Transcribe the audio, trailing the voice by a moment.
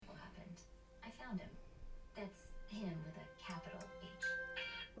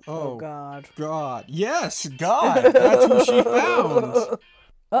Oh, God. God. Yes, God. That's who she found.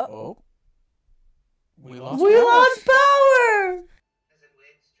 Oh. We lost power!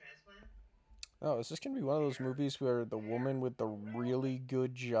 Oh, is this going to be one of those movies where the woman with the really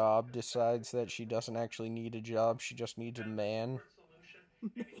good job decides that she doesn't actually need a job, she just needs a man?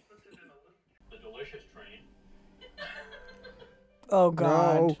 The delicious train. Oh,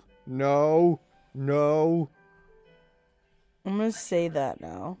 God. No. I'm going to say that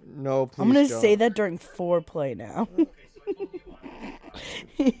now. No, please I'm going to don't. say that during foreplay now.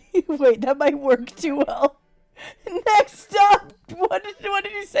 Wait, that might work too well. Next up, what did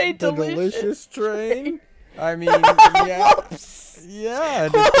you say? The delicious train? I mean, yeah. Whoops. Yeah,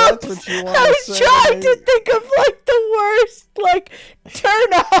 that's what you want I to was say. trying to think of, the worst,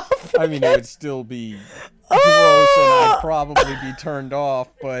 turn off. I mean, it would still be gross and I'd probably be turned off,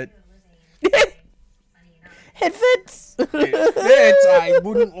 but... It fits. It fits. I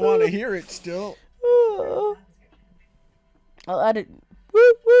wouldn't want to hear it still. I'll add it.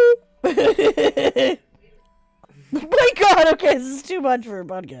 Woo woo. My God, okay, this is too much for a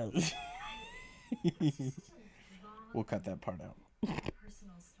podcast. We'll cut that part out.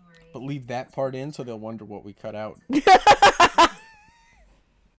 But leave that part in so they'll wonder what we cut out.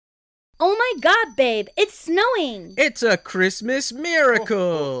 Oh my God, babe, it's snowing. It's a Christmas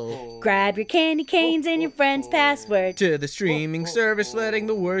miracle. Grab your candy canes and your friend's password. To the streaming service letting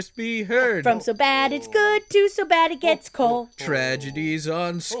the worst be heard. From so bad it's good to so bad it gets cold. Tragedies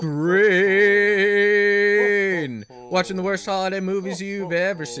on screen. Watching the worst holiday movies you've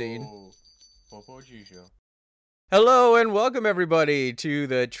ever seen. Hello and welcome everybody to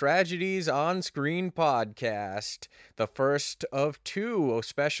the Tragedies on Screen podcast, the first of two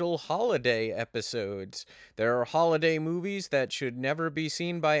special holiday episodes. There are holiday movies that should never be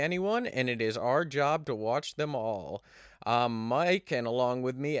seen by anyone, and it is our job to watch them all. I'm Mike, and along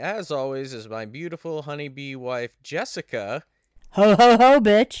with me, as always, is my beautiful honeybee wife, Jessica. Ho ho ho,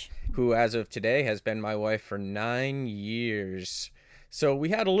 bitch. Who, as of today, has been my wife for 9 years. So we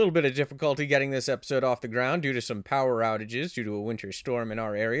had a little bit of difficulty getting this episode off the ground due to some power outages due to a winter storm in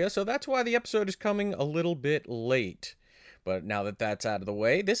our area, so that's why the episode is coming a little bit late. But now that that's out of the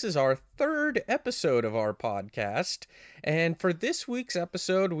way, this is our third episode of our podcast, and for this week's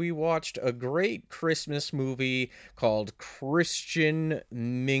episode, we watched a great Christmas movie called Christian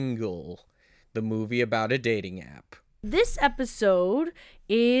Mingle, the movie about a dating app. This episode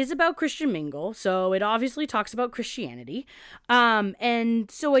is about Christian Mingle, so it obviously talks about Christianity.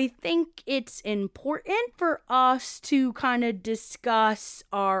 And so I think it's important for us to kind of discuss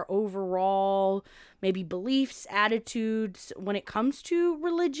our overall maybe beliefs, attitudes when it comes to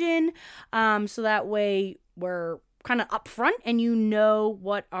religion. So that way we're kind of upfront and you know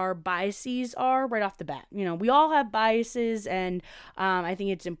what our biases are right off the bat. You know, we all have biases, and I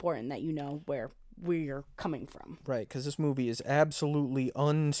think it's important that you know where we're coming from. Right, because this movie is absolutely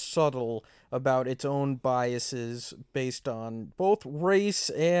unsubtle about its own biases based on both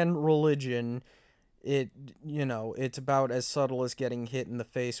race and religion. It's about as subtle as getting hit in the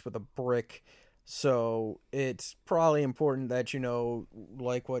face with a brick. So it's probably important that you know,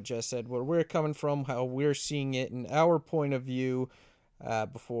 like what Jess said, where we're coming from, how we're seeing it in our point of view,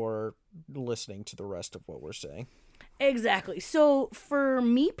 before listening to the rest of what we're saying. Exactly. So for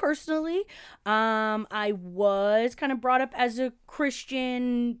me personally, I was kind of brought up as a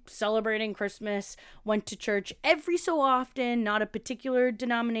Christian, celebrating Christmas, went to church every so often, not a particular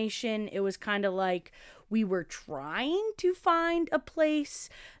denomination. It was kind of like we were trying to find a place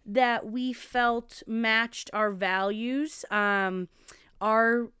that we felt matched our values. My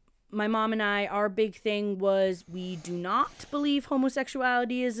mom and I, our big thing was we do not believe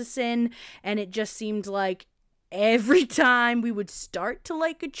homosexuality is a sin, and it just seemed like every time we would start to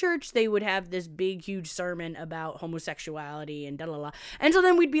like a church, they would have this big, huge sermon about homosexuality and da-la-la. And so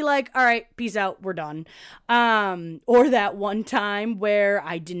then we'd be like, all right, peace out, we're done. Or that one time where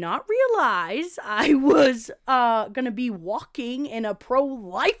I did not realize I was going to be walking in a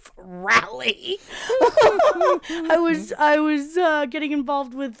pro-life rally. I was getting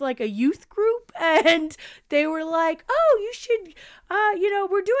involved with like a youth group, and they were like, oh, you should,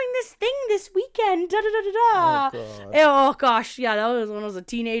 we're doing this thing this weekend, da-da-da-da-da. Oh gosh, yeah, that was when I was a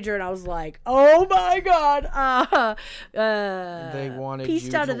teenager, and I was like, "Oh my God!" They wanted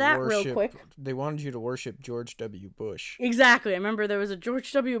pieced you out to of that worship, real quick. They wanted you to worship George W. Bush. Exactly. I remember there was a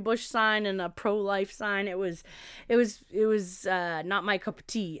George W. Bush sign and a pro-life sign. It was not my cup of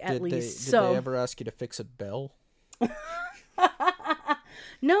tea, at least. Did they ever ask you to fix a bell?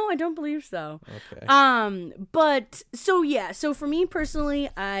 No, I don't believe so. Okay. But so for me personally,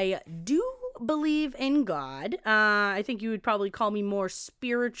 I do believe in God. I think you would probably call me more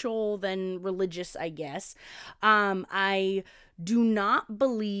spiritual than religious, I guess. I do not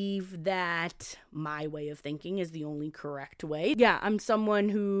believe that my way of thinking is the only correct way. Yeah, I'm someone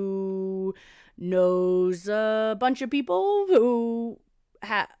who knows a bunch of people who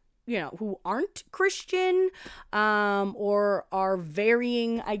who aren't Christian, or are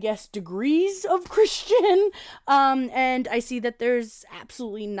varying, I guess, degrees of Christian. And I see that there's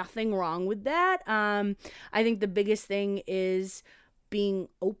absolutely nothing wrong with that. I think the biggest thing is being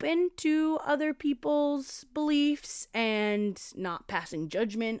open to other people's beliefs and not passing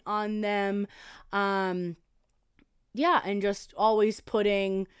judgment on them. And just always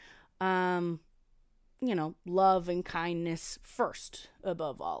putting, love and kindness first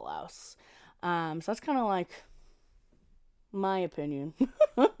above all else. So that's kind of like my opinion.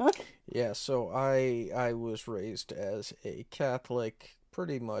 Yeah, so I was raised as a Catholic,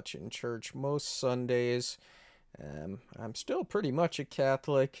 pretty much in church most Sundays. I'm still pretty much a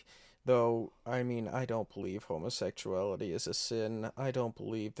Catholic, though, I mean, I don't believe homosexuality is a sin. I don't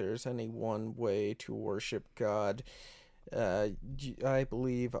believe there's any one way to worship God. I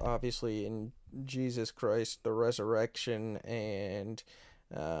believe, obviously, in Jesus Christ, the resurrection, and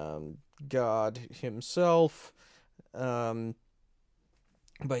God himself.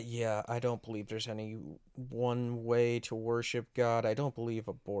 But yeah, I don't believe there's any one way to worship God. I don't believe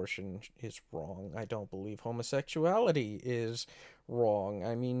abortion is wrong. I don't believe homosexuality is wrong.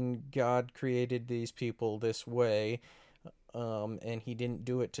 I mean, God created these people this way, and he didn't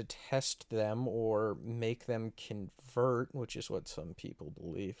do it to test them or make them convert, which is what some people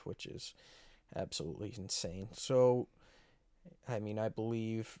believe, which is absolutely insane. So, I mean, I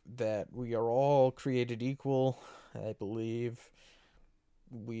believe that we are all created equal. I believe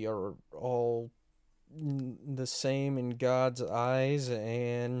we are all the same in God's eyes,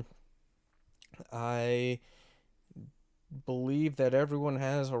 and I believe that everyone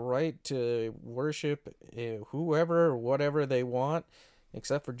has a right to worship whoever or whatever they want,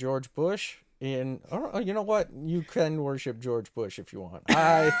 except for George Bush. And you know what? You can worship George Bush if you want.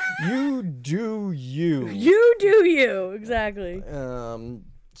 You do you. You do you, exactly.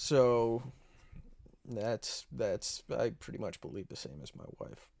 So that's I pretty much believe the same as my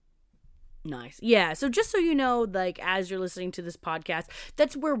wife. Nice. Yeah. So just so you know, like, as you're listening to this podcast,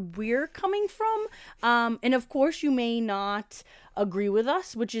 that's where we're coming from. And of course, you may not agree with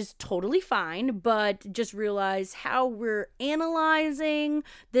us, which is totally fine, but just realize how we're analyzing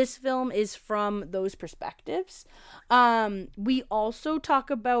this film is from those perspectives. We also talk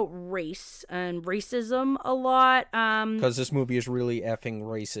about race and racism a lot. Because this movie is really effing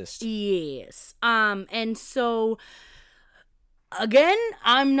racist. Yes. And so, again,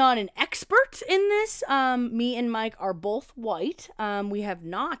 I'm not an expert in this. Me and Mike are both white. We have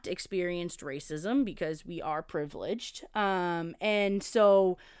not experienced racism because we are privileged. And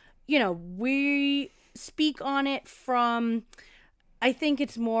so, we speak on it from, I think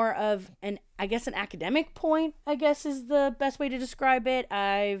it's more of an academic point, I guess is the best way to describe it.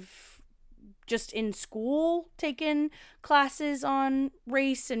 I've just in school taken classes on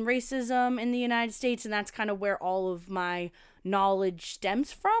race and racism in the United States, and that's kind of where all of my knowledge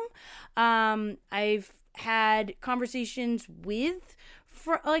stems from. I've had conversations with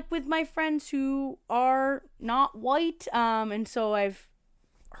my friends who are not white, and so I've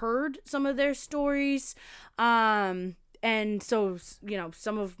heard some of their stories, and so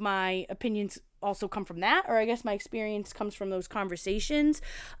some of my opinions also come from that, or I guess my experience comes from those conversations.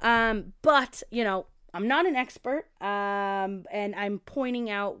 But I'm not an expert, and I'm pointing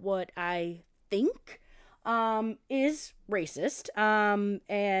out what I think is racist,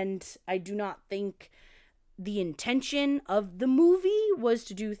 and I do not think the intention of the movie was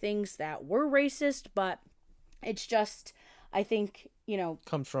to do things that were racist, but it's just, I think,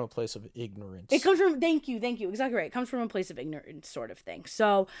 comes from a place of ignorance. It comes from, thank you, exactly right. It comes from a place of ignorance, sort of thing.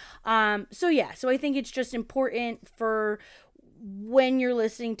 So I think it's just important for when you're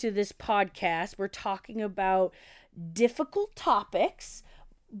listening to this podcast, we're talking about difficult topics,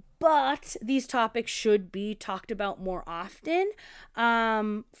 but these topics should be talked about more often,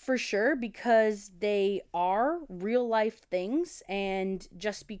 for sure, because they are real life things. And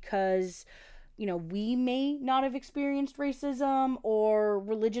just because, we may not have experienced racism or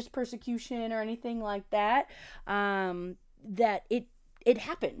religious persecution or anything like that, that it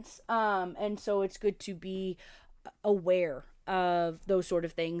happens. And so it's good to be aware of those sort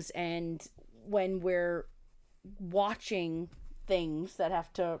of things. And when we're watching things that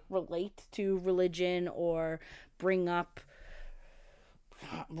have to relate to religion or bring up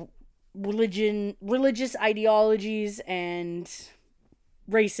religious ideologies and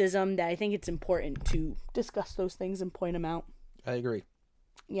racism, that I think it's important to discuss those things and point them out. I agree.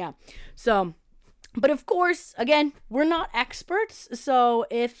 Yeah. So, but of course, again, we're not experts. So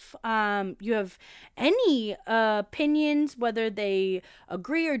if you have any opinions, whether they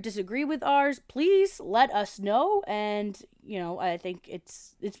agree or disagree with ours, please let us know. And, I think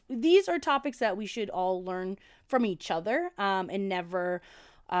it's these are topics that we should all learn from each other, and never,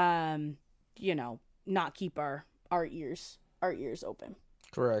 not keep our ears open.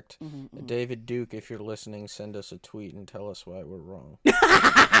 Correct. Mm-hmm. David Duke, if you're listening, send us a tweet and tell us why we're wrong.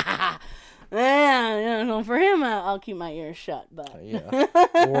 Yeah, for him, I'll keep my ears shut. But Yeah.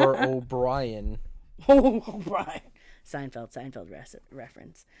 Or O'Brien. O'Brien. Seinfeld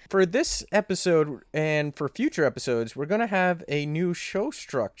reference. For this episode and for future episodes, we're going to have a new show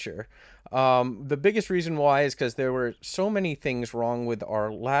structure. The biggest reason why is because there were so many things wrong with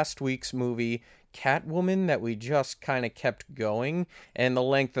our last week's movie, Catwoman, that we just kind of kept going, and the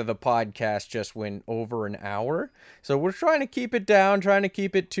length of the podcast just went over an hour. So we're trying to keep it down, trying to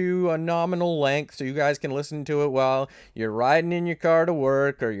keep it to a nominal length so you guys can listen to it while you're riding in your car to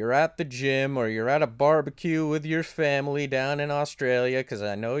work, or you're at the gym, or you're at a barbecue with your family down in Australia, because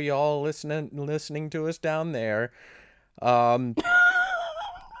I know y'all listening to us down there.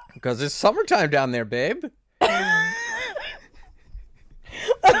 Because it's summertime down there, babe.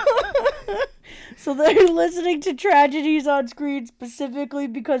 So they're listening to tragedies on screen specifically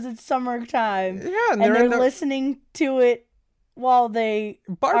because it's summertime. Yeah, and they're listening to it while they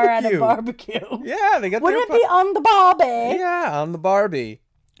are at a barbecue. Yeah, they got. Wouldn't it be on the Barbie? Yeah, on the Barbie.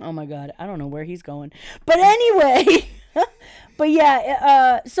 Oh my God, I don't know where he's going, but anyway. But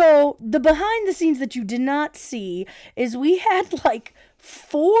yeah, so the behind the scenes that you did not see is we had like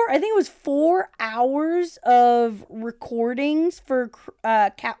 4 hours of recordings for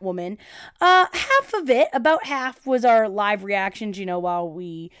Catwoman. Half of it, about half, was our live reactions, while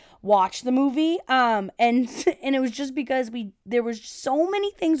we watched the movie. And it was just because there was so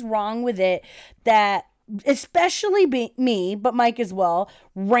many things wrong with it that, especially me, but Mike as well,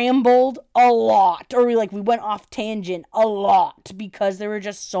 rambled a lot, or we went off tangent a lot because there were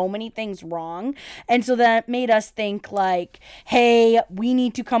just so many things wrong. And so that made us think hey, we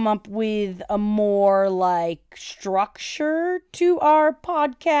need to come up with a more structure to our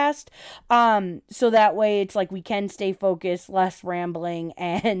podcast, so that way it's we can stay focused, less rambling,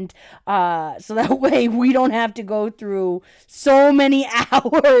 and so that way we don't have to go through so many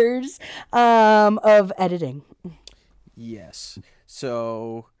hours of editing. Yes.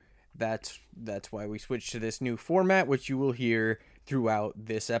 So that's why we switched to this new format, which you will hear throughout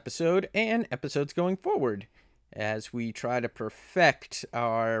this episode and episodes going forward as we try to perfect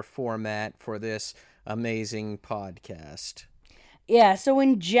our format for this amazing podcast. Yeah, so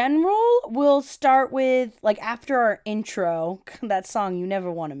in general, we'll start with, after our intro, that song you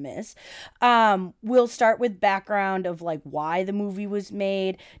never want to miss, we'll start with background of, why the movie was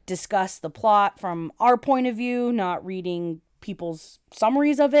made, discuss the plot from our point of view, not reading people's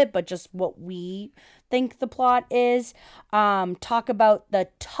summaries of it, but just what we think the plot is, talk about the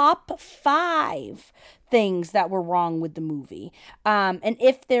top 5 things that were wrong with the movie, and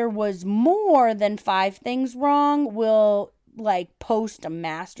if there was more than 5 things wrong, we'll post a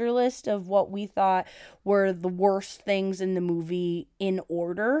master list of what we thought were the worst things in the movie in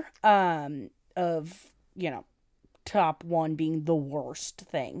order, of top 1 being the worst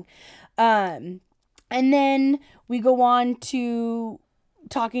thing, and then we go on to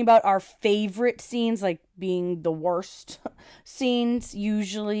talking about our favorite scenes, being the worst scenes.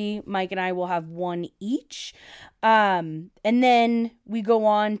 Usually Mike and I will have one each, and then we go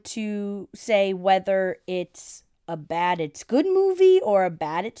on to say whether it's a bad it's good movie or a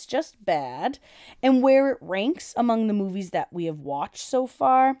bad it's just bad, and where it ranks among the movies that we have watched so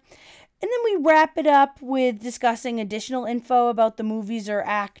far. And then we wrap it up with discussing additional info about the movies or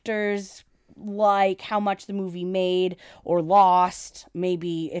actors, how much the movie made or lost,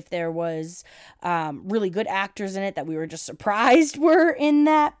 maybe if there was really good actors in it that we were just surprised were in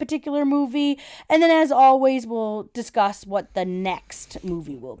that particular movie. And then, as always, we'll discuss what the next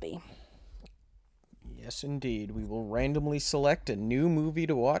movie will be. Yes, indeed. We will randomly select a new movie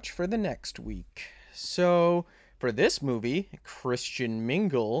to watch for the next week. So, for this movie, Christian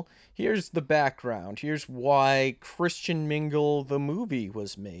Mingle, here's the background. Here's why Christian Mingle, the movie,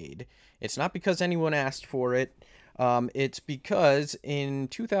 was made. It's not because anyone asked for it. It's because in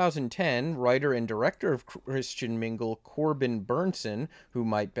 2010, writer and director of Christian Mingle, Corbin Burnson, who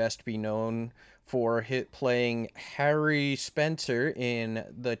might best be known for playing Harry Spencer in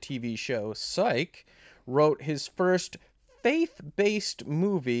the TV show Psych, wrote his first faith-based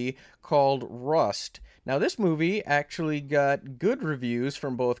movie called Rust. Now, this movie actually got good reviews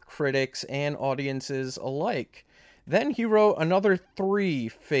from both critics and audiences alike. Then he wrote another 3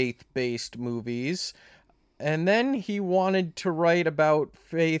 faith-based movies, and then he wanted to write about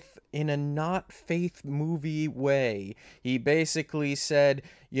faith in a not faith movie way. He basically said,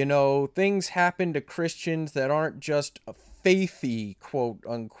 things happen to Christians that aren't just faithy, quote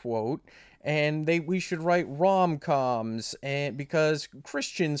unquote, and we should write rom-coms and because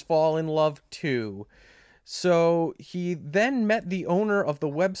Christians fall in love too. So he then met the owner of the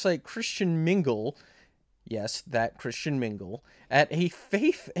website Christian Mingle, yes, that Christian Mingle, at a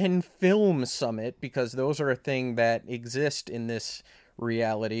faith and film summit, because those are a thing that exist in this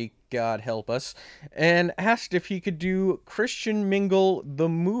reality, God help us, and asked if he could do Christian Mingle the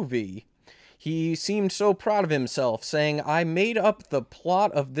movie. He seemed so proud of himself, saying, "I made up the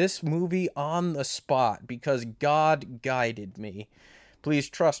plot of this movie on the spot because God guided me." Please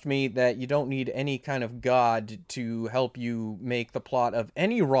trust me that you don't need any kind of God to help you make the plot of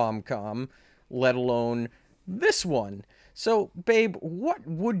any rom-com, let alone this one. So, babe, what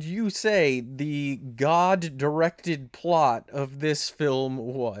would you say the God-directed plot of this film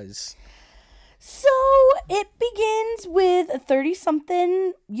was? So it begins with a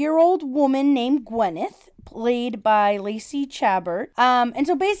 30-something-year-old woman named Gwyneth, played by Lacey Chabert. And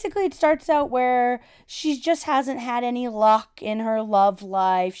so basically it starts out where she just hasn't had any luck in her love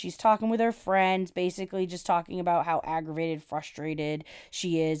life. She's talking with her friends, basically just talking about how aggravated, frustrated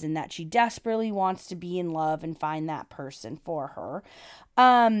she is, and that she desperately wants to be in love and find that person for her.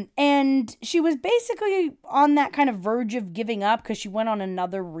 And she was basically on that kind of verge of giving up because she went on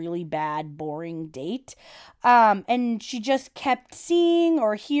another really bad, boring date. And she just kept seeing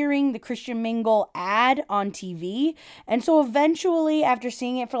or hearing the Christian Mingle ad on TV. And so eventually, after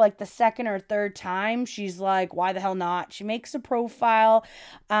seeing it for like the second or third time, she's like, why the hell not? She makes a profile,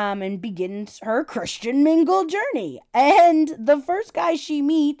 and begins her Christian Mingle journey. And the first guy she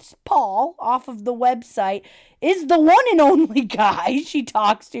meets, Paul, off of the website, is the one and only guy she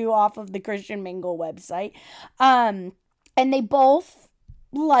talks to off of the Christian Mingle website. And they both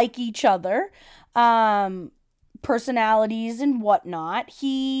like each other, personalities and whatnot.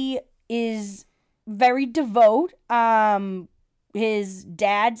 He is very devout. His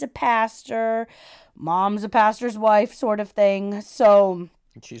dad's a pastor, mom's a pastor's wife, sort of thing. So,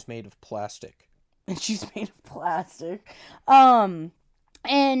 And she's made of plastic.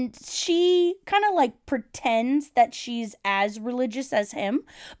 And she kind of like pretends that she's as religious as him,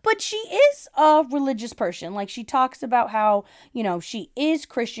 but she is a religious person. Like, she talks about how, she is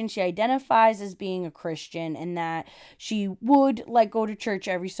Christian. She identifies as being a Christian, and that she would like go to church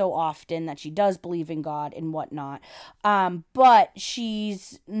every so often, that she does believe in God and whatnot. But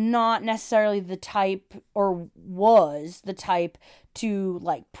she's not necessarily the type, or was the type, to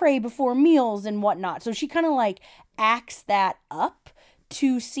like pray before meals and whatnot. So she kind of like acts that up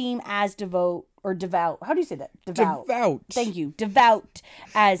to seem as devout. How do you say that? Devout. Thank you. Devout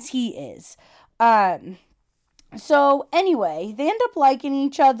as he is. So anyway, they end up liking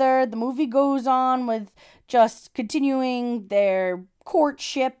each other. The movie goes on with just continuing their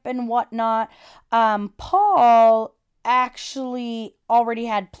courtship and whatnot. Paul actually already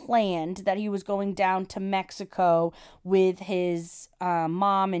had planned that he was going down to Mexico with his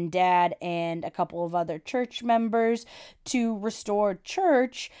mom and dad and a couple of other church members to restore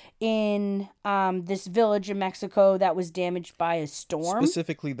church in this village in Mexico that was damaged by a storm.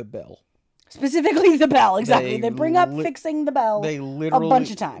 Specifically the bell. Exactly. They bring up fixing the bell a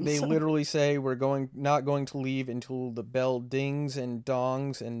bunch of times. They literally say we're not going to leave until the bell dings and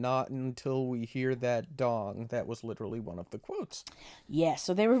dongs, and not until we hear that dong. That was literally one of the quotes. Yeah,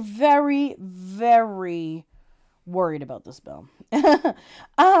 so they were very, very worried about this bell.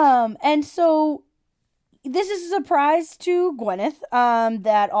 And so this is a surprise to Gwyneth,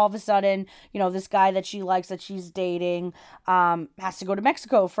 that all of a sudden, this guy that she likes, that she's dating, has to go to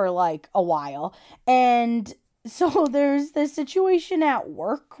Mexico for like a while. And so there's this situation at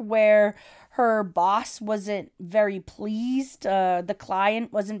work where her boss wasn't very pleased. The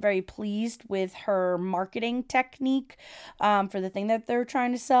client wasn't very pleased with her marketing technique for the thing that they're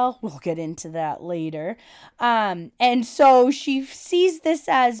trying to sell. We'll get into that later. And so she sees this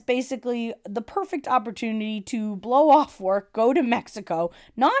as basically the perfect opportunity to blow off work, go to Mexico,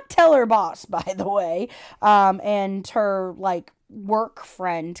 not tell her boss, by the way, and her like work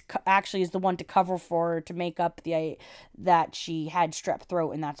friend actually is the one to cover for her to make up that she had strep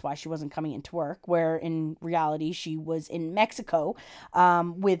throat, and that's why she wasn't coming into work, where in reality she was in Mexico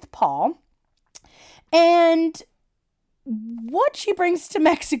with Paul. And what she brings to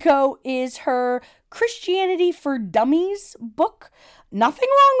Mexico is her Christianity for Dummies book. nothing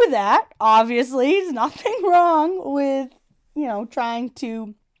wrong with that. Obviously, there's nothing wrong with, trying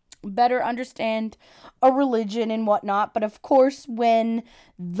to better understand a religion and whatnot. But of course, when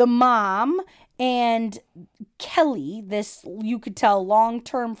the mom and Kelly, this, you could tell,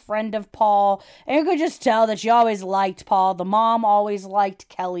 long-term friend of Paul, and you could just tell that she always liked Paul. The mom always liked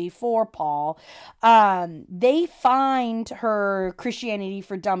Kelly for Paul. They find her Christianity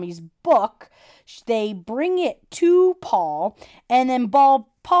for Dummies book. They bring it to Paul, and then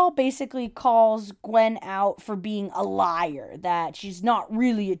Paul basically calls Gwen out for being a liar, that she's not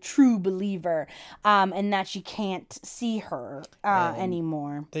really a true believer, and that she can't see her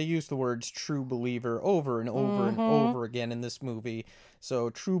anymore. They use the words true believer over and over and over again in this movie. So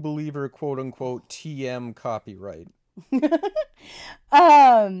true believer, quote unquote, TM copyright.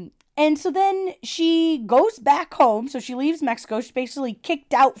 And so then she goes back home. So she leaves Mexico. She's basically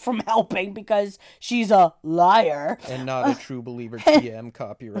kicked out from helping because she's a liar. And not a true believer, TM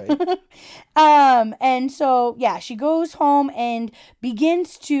copyright. And so, yeah, she goes home and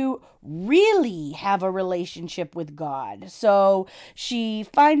begins to really have a relationship with God. So she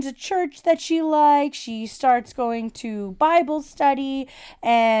finds a church that she likes. She starts going to Bible study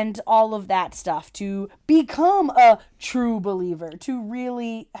and all of that stuff to become a true believer, to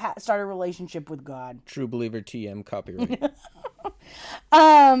really start a relationship with God. True believer, TM copyright.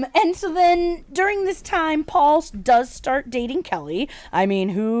 And so then during this time, Paul does start dating Kelly. I mean,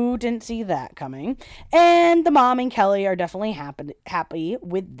 who didn't see that coming? And the mom and Kelly are definitely happy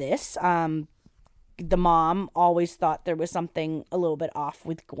with this. The mom always thought there was something a little bit off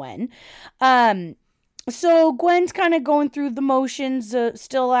with Gwen. So Gwen's kind of going through the motions,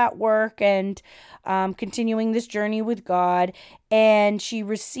 still at work and continuing this journey with God. And she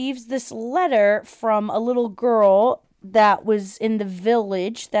receives this letter from a little girl that was in the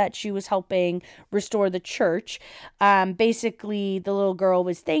village that she was helping restore the church. Basically, the little girl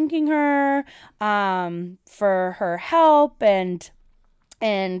was thanking her for her help and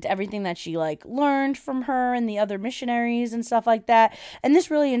everything that she learned from her and the other missionaries and stuff like that. And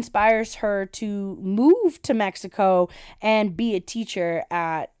this really inspires her to move to Mexico and be a teacher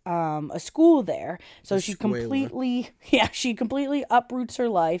at a school there. So she completely uproots her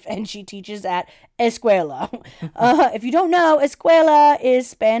life and she teaches at escuela. If you don't know, escuela is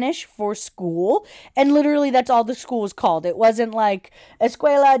Spanish for school, and literally that's all the school is called. It wasn't like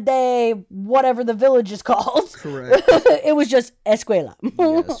escuela de whatever the village is called. Correct. It was just escuela.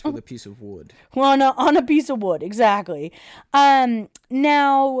 Yes, with a piece of wood. Well, on a piece of wood, exactly.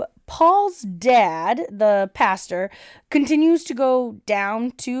 Now Paul's dad, the pastor, continues to go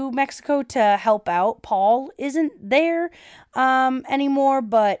down to Mexico to help out. Paul isn't there anymore,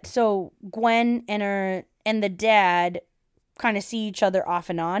 but so Gwen and the dad kind of see each other off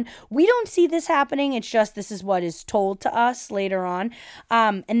and on. We don't see this happening. It's just this is what is told to us later on.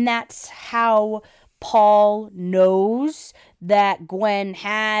 And that's how Paul knows that Gwen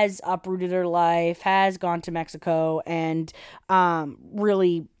has uprooted her life, has gone to Mexico, and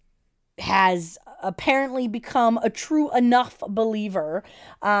really has apparently become a true enough believer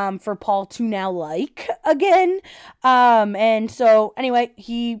for Paul to now like again. And so anyway,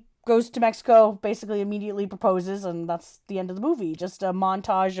 he goes to Mexico, basically immediately proposes, and that's the end of the movie. Just a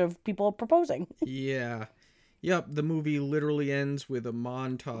montage of people proposing. Yeah. Yep, the movie literally ends with a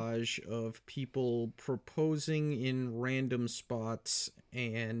montage of people proposing in random spots,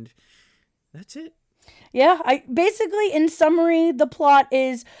 and that's it. Yeah, basically, in summary, the plot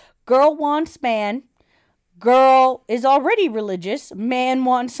is girl wants man, girl is already religious, man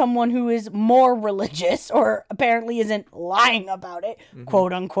wants someone who is more religious, or apparently isn't lying about it,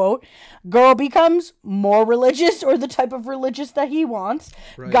 quote unquote. Girl becomes more religious, or the type of religious that he wants.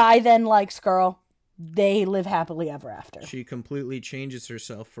 Right. Guy then likes girl. They live happily ever after. She completely changes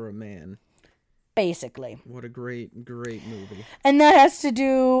herself for a man. Basically. What a great movie. And that has to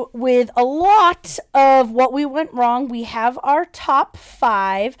do with a lot of what we went wrong. We have our top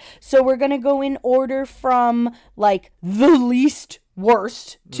 5. So we're going to go in order from the least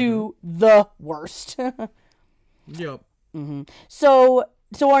worst to the worst. Yep. Mm-hmm. So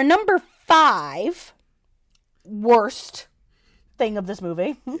our number 5 worst thing of this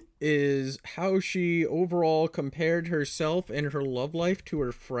movie is how she overall compared herself and her love life to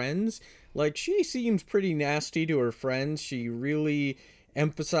her friends. She seems pretty nasty to her friends. She really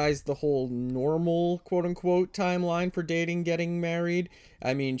emphasized the whole normal, quote-unquote, timeline for dating, getting married.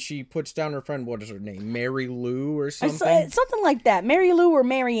 I mean, she puts down her friend, what is her name? Mary Lou or something? Something like that. Mary Lou or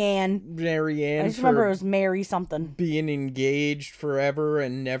Mary Ann. Mary Ann. I just remember it was Mary something. Being engaged forever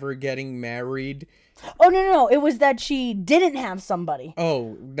and never getting married. Oh, no. It was that she didn't have somebody.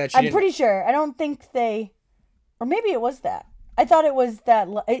 Oh, that she I'm pretty sure. I don't think they... Or maybe it was that. I thought it was that.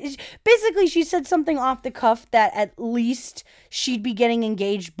 Basically, she said something off the cuff that at least she'd be getting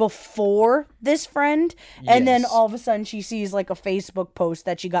engaged before this friend. And then Yes. all of a sudden she sees like a Facebook post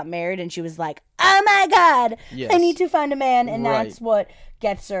that she got married and she was like, oh my God, Yes. I need to find a man. And Right. that's what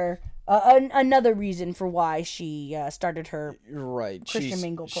gets her. Another reason for why she started her Right. Christian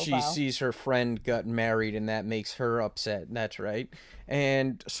Mingle She profile. sees her friend got married and that makes her upset. That's right.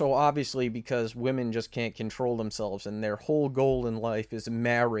 And so obviously because women just can't control themselves and their whole goal in life is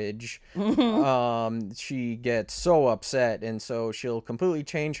marriage, she gets so upset and so she'll completely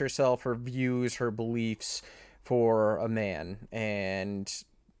change herself, her views, her beliefs for a man. And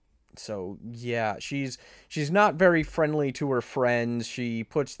so yeah, she's not very friendly to her friends. She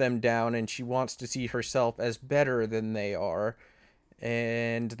puts them down and she wants to see herself as better than they are.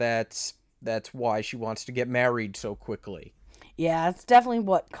 And that's why she wants to get married so quickly. Yeah, it's definitely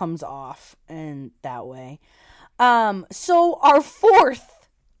what comes off in that way. So our fourth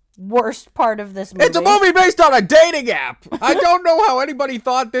worst part of this movie. It's a movie based on a dating app. I don't know how anybody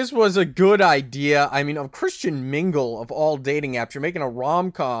thought this was a good idea. I mean, of Christian Mingle, of all dating apps, you're making a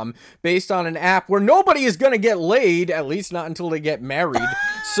rom-com based on an app where nobody is going to get laid, at least not until they get married.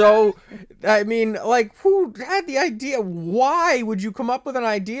 So, I mean, like, who had the idea? Why would you come up with an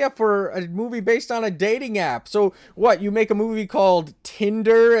idea for a movie based on a dating app? So, what, you make a movie called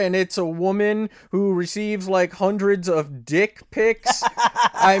Tinder and it's a woman who receives, like, hundreds of dick pics?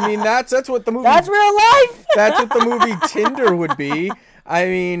 I mean, that's what the movie... That's real life! That's what the movie Tinder would be. I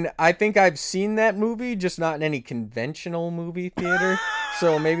mean, I think I've seen that movie, just not in any conventional movie theater.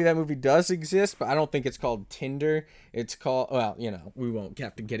 So maybe that movie does exist, but I don't think it's called Tinder. It's called... Well, you know, we won't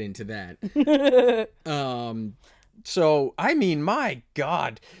have to get into that. So, I mean, my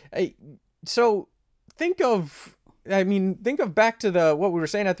God. So, think of back to what we were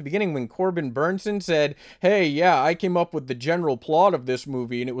saying at the beginning when Corbin Burnson said, hey, yeah, I came up with the general plot of this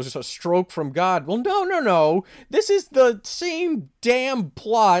movie and it was a stroke from God. Well, no. This is the same damn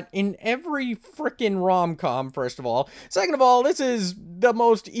plot in every frickin' rom-com, first of all. Second of all, this is the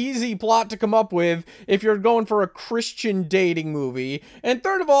most easy plot to come up with if you're going for a Christian dating movie. And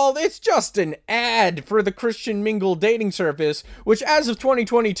third of all, it's just an ad for the Christian Mingle dating service, which as of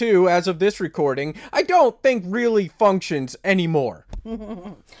 2022, as of this recording, I don't think really functions anymore.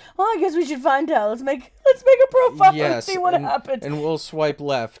 Well, I guess we should find out. Let's make a profile and see what happens. And we'll swipe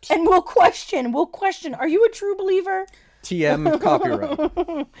left. And we'll question. Are you a true believer? TM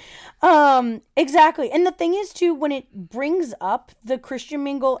copyright. Exactly. And the thing is too, when it brings up the Christian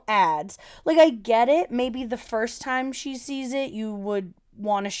Mingle ads, like I get it. Maybe the first time she sees it, you would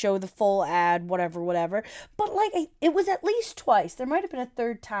want to show the full ad, whatever. But like it was at least twice. There might have been a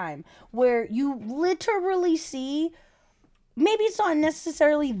third time where you literally see, maybe it's not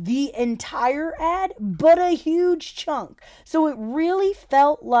necessarily the entire ad, but a huge chunk. So it really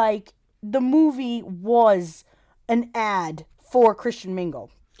felt like the movie was an ad for Christian Mingle.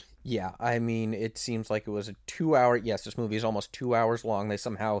 Yeah, I mean, it seems like it was a 2-hour... Yes, this movie is almost 2 hours long. They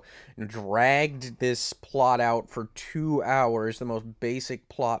somehow dragged this plot out for 2 hours, the most basic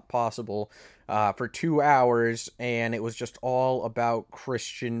plot possible, for 2 hours, and it was just all about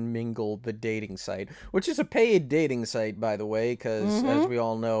Christian Mingle, the dating site, which is a paid dating site, by the way, because as we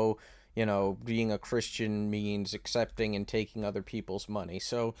all know, you know, being a Christian means accepting and taking other people's money,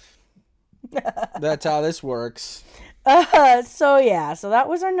 so... That's how this works. So that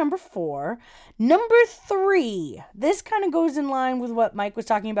was our number 4. Number 3. This kind of goes in line with what Mike was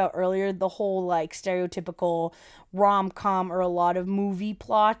talking about earlier, the whole like stereotypical rom-com or a lot of movie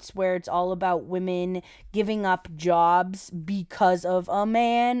plots where it's all about women giving up jobs because of a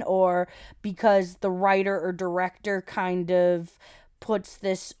man or because the writer or director kind of puts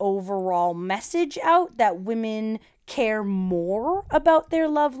this overall message out that women care more about their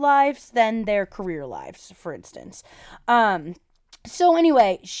love lives than their career lives, for instance. So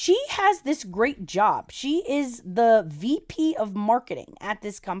anyway, she has this great job. She is the VP of marketing at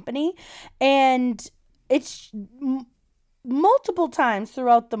this company, and it's multiple times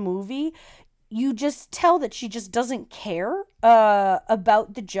throughout the movie, you just tell that she just doesn't care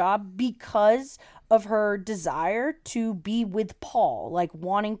about the job because of her desire to be with Paul, like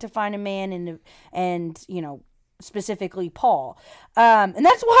wanting to find a man and you know, specifically Paul. And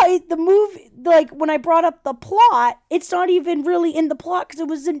that's why the movie, like when I brought up the plot, it's not even really in the plot because it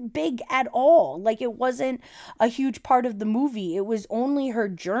wasn't big at all. Like it wasn't a huge part of the movie. It was only her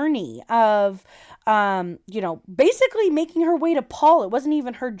journey of, you know, basically making her way to Paul. It wasn't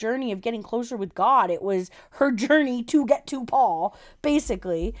even her journey of getting closer with God. It was her journey to get to Paul,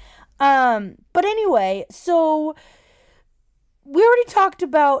 basically. But anyway, so we already talked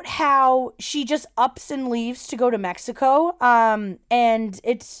about how she just ups and leaves to go to Mexico. And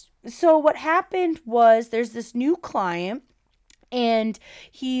so what happened was there's this new client, and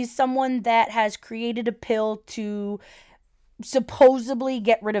he's someone that has created a pill to supposedly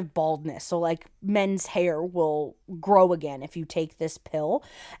get rid of baldness. So like men's hair will grow again if you take this pill.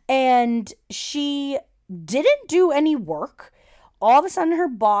 And she didn't do any work. All of a sudden her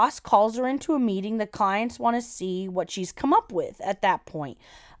boss calls her into a meeting. The clients want to see what she's come up with at that point.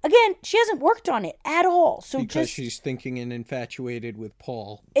 Again, she hasn't worked on it at all. So because she's thinking and infatuated with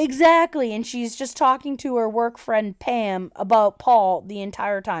Paul. Exactly, and she's just talking to her work friend Pam about Paul the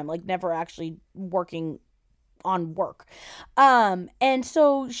entire time, like never actually working on work. And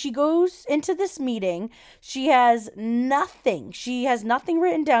so she goes into this meeting. She has nothing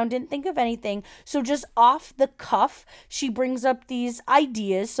written down, didn't think of anything. So just off the cuff, she brings up these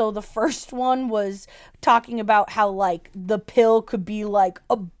ideas. So the first one was talking about how like the pill could be like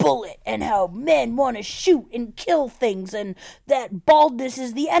a bullet, and how men want to shoot and kill things, and that baldness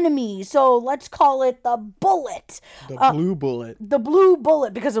is the enemy. So let's call it the bullet. The blue bullet. The blue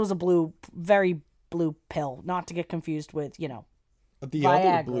bullet, because it was a very blue pill, not to get confused with, The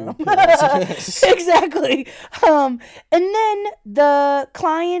Viagra. other blue pills. Exactly. And then the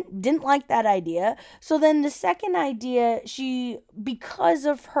client didn't like that idea. So then the second idea, because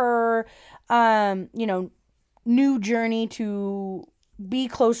of her, new journey to be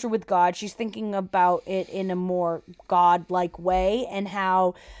closer with God, she's thinking about it in a more God-like way, and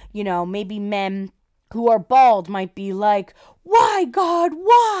how, maybe men who are bald might be like, why, God,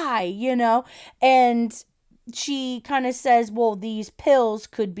 why? And she kind of says, well, these pills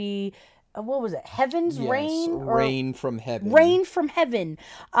could be, what was it? Heaven's rain? Rain from heaven. Rain from heaven.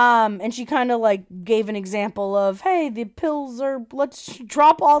 And she kind of like gave an example of, hey, the pills let's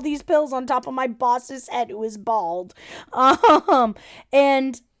drop all these pills on top of my boss's head who is bald.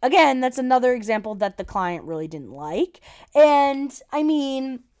 And again, that's another example that the client really didn't like. And I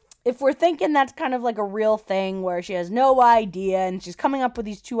mean, if we're thinking that's kind of like a real thing where she has no idea and she's coming up with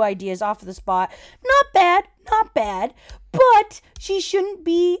these two ideas off of the spot, not bad, but she shouldn't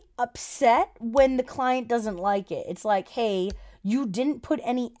be upset when the client doesn't like it. It's like, hey, you didn't put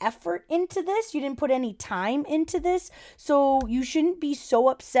any effort into this. You didn't put any time into this. So you shouldn't be so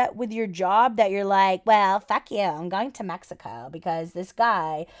upset with your job that you're like, well, fuck you. I'm going to Mexico because this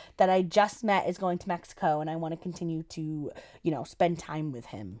guy that I just met is going to Mexico and I want to continue to, spend time with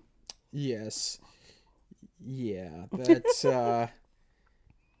him. Yes. Yeah, that's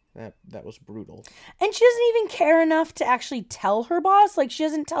that was brutal. And she doesn't even care enough to actually tell her boss. Like, she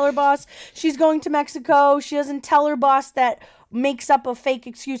doesn't tell her boss she's going to Mexico. She doesn't tell her boss that makes up a fake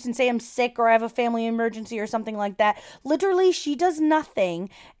excuse and say I'm sick or I have a family emergency or something like that. Literally, she does nothing.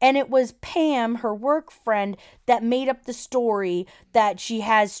 And it was Pam, her work friend, that made up the story that she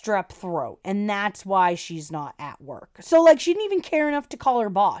has strep throat. And that's why she's not at work. So, like, she didn't even care enough to call her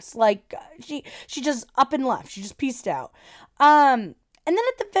boss. Like, she just up and left. She just pieced out. And then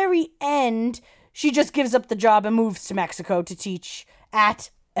at the very end, she just gives up the job and moves to Mexico to teach at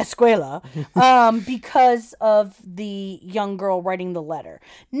Escuela because of the young girl writing the letter.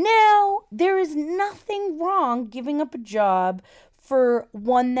 Now, there is nothing wrong giving up a job for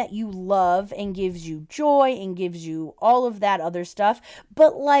one that you love and gives you joy and gives you all of that other stuff.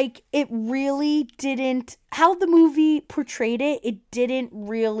 But, like, it really didn't, how the movie portrayed it didn't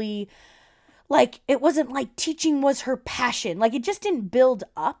really, like, it wasn't like teaching was her passion. Like, it just didn't build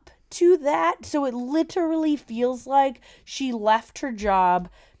up to that. So it literally feels like she left her job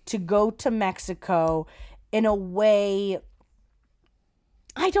to go to Mexico in a way,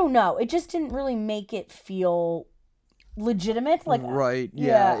 I don't know. It just didn't really make it feel legitimate. Like, right.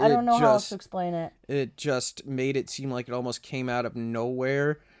 Yeah. I don't know how else to explain it. It just made it seem like it almost came out of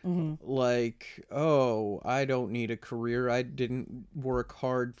nowhere. Mm-hmm. Like, oh, I don't need a career. I didn't work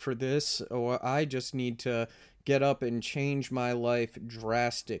hard for this. Or I just need to get up and change my life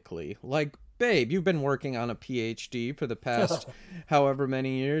drastically. Like, babe, you've been working on a PhD for the past however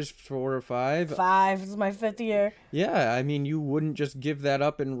many years, 4 or 5? 5. This is my 5th year. Yeah, I mean, you wouldn't just give that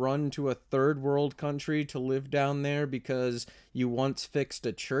up and run to a third world country to live down there because you once fixed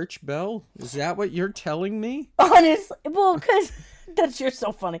a church bell? Is that what you're telling me? Honestly, well, because you're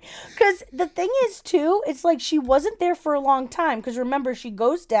so funny. Because the thing is, too, it's like she wasn't there for a long time. Because remember, she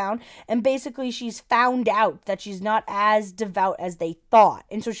goes down and basically she's found out that she's not as devout as they thought.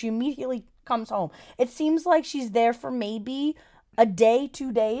 And so she immediately comes home. It seems like she's there for maybe a day,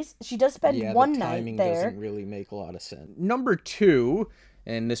 2 days. She does spend one night there. Doesn't really make a lot of sense. Number 2,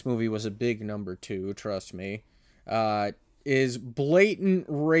 and this movie was a big number 2, trust me, is blatant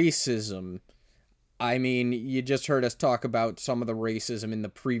racism. I mean, you just heard us talk about some of the racism in the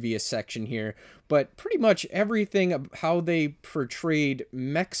previous section here, but pretty much everything of how they portrayed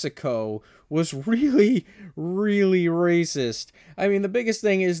Mexico was really, really racist. I mean, the biggest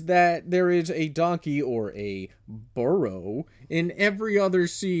thing is that there is a donkey or a burro in every other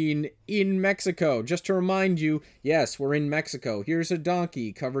scene in Mexico. Just to remind you, yes, we're in Mexico. Here's a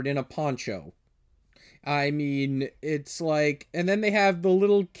donkey covered in a poncho. I mean, it's like, and then they have the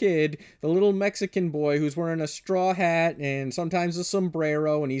little kid, the little Mexican boy who's wearing a straw hat and sometimes a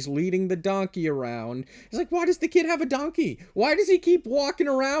sombrero, and he's leading the donkey around. It's like, why does the kid have a donkey? Why does he keep walking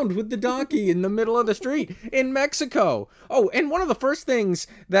around with the donkey in the middle of the street in Mexico? Oh, and one of the first things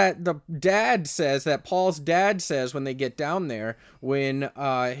that the dad says, that Paul's dad says when they get down there, when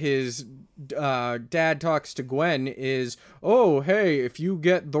his dad talks to Gwen is, oh, hey, if you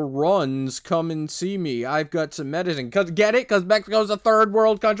get the runs, come and see me. I've got some medicine. Get it? Because Mexico's a third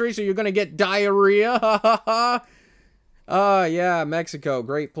world country, so you're going to get diarrhea? Ha ha ha. Yeah, Mexico,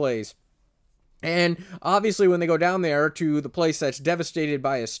 great place. And obviously when they go down there to the place that's devastated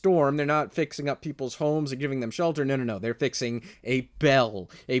by a storm, they're not fixing up people's homes and giving them shelter. No. They're fixing a bell.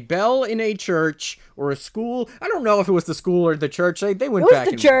 A bell in a church or a school. I don't know if it was the school or the church. They went back.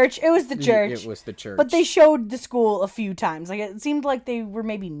 It was the church. It was the church. But they showed the school a few times. Like, it seemed like they were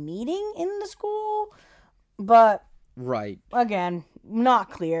maybe meeting in the school. But, right. Again,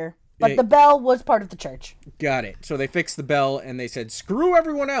 not clear. But the bell was part of the church. Got it. So they fixed the bell and they said, screw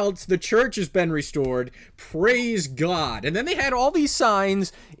everyone else. The church has been restored. Praise God. And then they had all these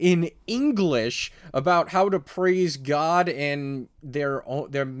signs in English about how to praise God and their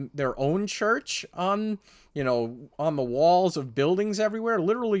own church on the walls of buildings everywhere,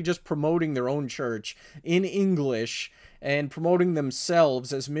 literally just promoting their own church in English and promoting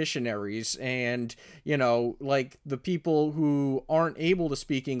themselves as missionaries. And, like the people who aren't able to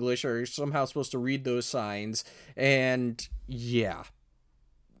speak English are somehow supposed to read those signs. And yeah.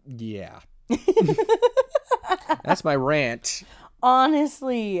 That's my rant.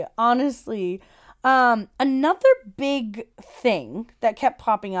 Honestly. Another big thing that kept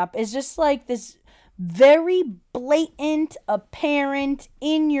popping up is just like this very blatant, apparent,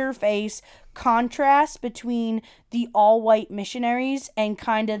 in-your-face contrast between the all-white missionaries and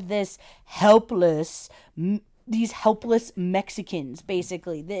kind of these helpless Mexicans,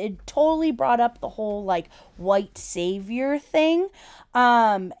 basically. It totally brought up the whole, like, white savior thing,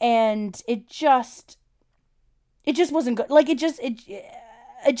 and it just wasn't good. Like, it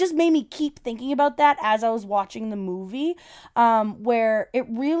just made me keep thinking about that as I was watching the movie, where it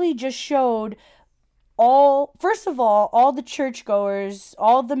really just showed all the churchgoers,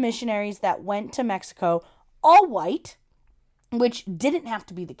 all the missionaries that went to Mexico, all white, which didn't have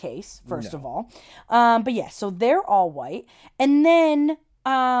to be the case, first of all. But yeah, so they're all white. And then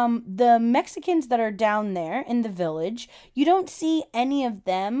the Mexicans that are down there in the village, you don't see any of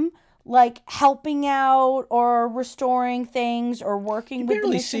them like helping out or restoring things or working with the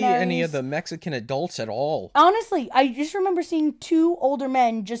missionaries. You barely see any of the Mexican adults at all. Honestly, I just remember seeing two older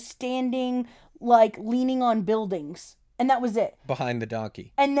men just standing, like, leaning on buildings. And that was it. Behind the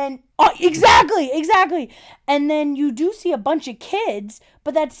donkey. And then, exactly. And then you do see a bunch of kids,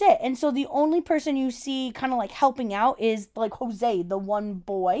 but that's it. And so the only person you see kind of like helping out is like Jose, the one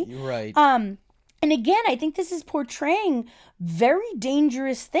boy. You're right. And again, I think this is portraying very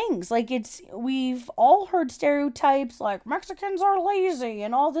dangerous things. Like, we've all heard stereotypes like Mexicans are lazy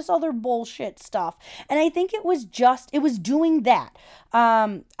and all this other bullshit stuff. And I think it was doing that.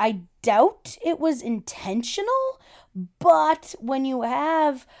 I doubt it was intentional, but when you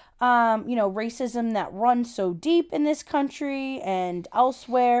have, racism that runs so deep in this country and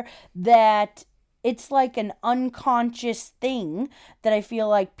elsewhere, that it's like an unconscious thing that I feel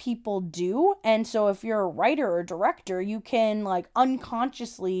like people do. And so if you're a writer or director, you can like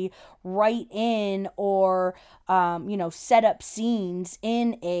unconsciously write in or, set up scenes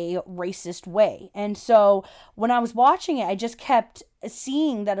in a racist way. And so when I was watching it, I just kept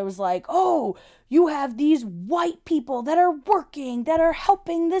seeing that it was like, oh, you have these white people that are working, that are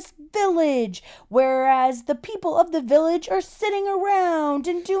helping this village, whereas the people of the village are sitting around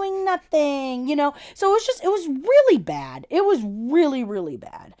and doing nothing, So it was really bad. It was really, really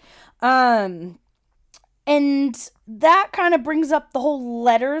bad. And that kind of brings up the whole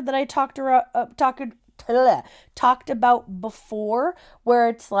letter that I talked about before, where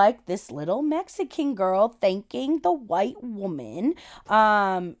it's like this little Mexican girl thanking the white woman,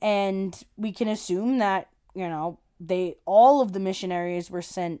 and we can assume that all of the missionaries were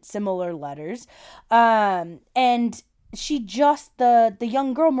sent similar letters, and the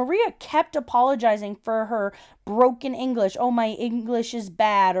young girl Maria kept apologizing for her broken English. Oh, my English is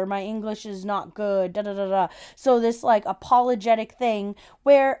bad, or my English is not good, da da da da. So this like apologetic thing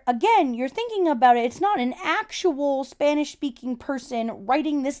where, again, you're thinking about it, it's not an actual Spanish speaking person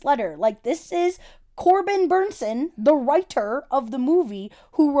writing this letter. Like, this is Corbin Burnson, the writer of the movie,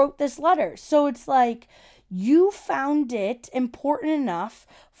 who wrote this letter. So it's like, you found it important enough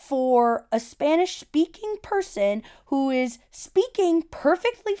for a Spanish-speaking person who is speaking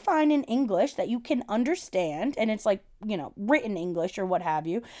perfectly fine in English that you can understand, and it's like, written English or what have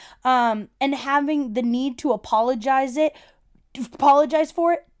you, and having the need to apologize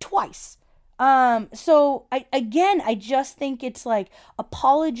for it twice. So I just think it's like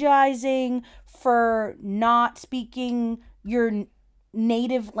apologizing for not speaking your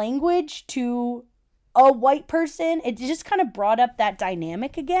native language to a white person. It just kind of brought up that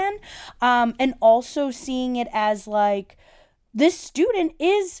dynamic again. And also seeing it as like, this student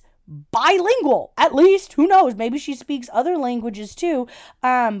is bilingual, at least. Who knows? Maybe she speaks other languages too.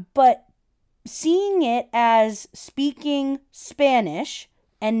 But seeing it as speaking Spanish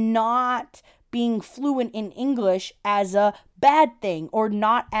and not being fluent in English as a bad thing, or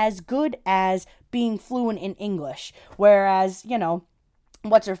not as good as being fluent in English. Whereas,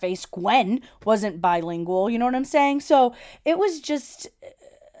 what's her face, Gwen, wasn't bilingual, you know what I'm saying? So it was just,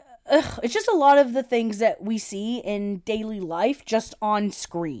 it's just a lot of the things that we see in daily life just on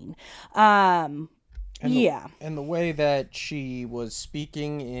screen. And the way that she was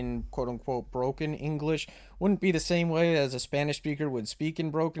speaking in quote-unquote broken English wouldn't be the same way as a Spanish speaker would speak in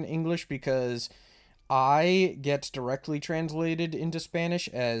broken English, because I gets directly translated into Spanish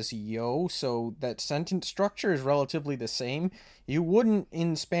as yo, so that sentence structure is relatively the same. You wouldn't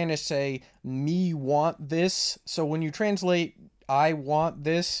in Spanish say, me want this. So when you translate I want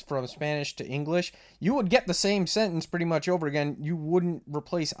this from Spanish to English, you would get the same sentence pretty much over again. You wouldn't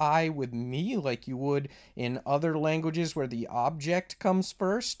replace I with me like you would in other languages where the object comes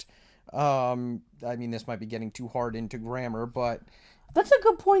first. I mean, this might be getting too hard into grammar, but that's a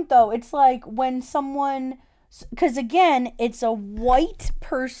good point, though. It's like when someone, because again, it's a white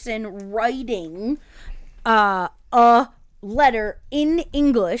person writing a letter in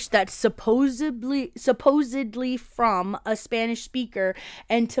English that's supposedly from a Spanish speaker,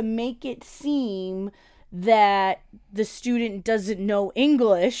 and to make it seem that the student doesn't know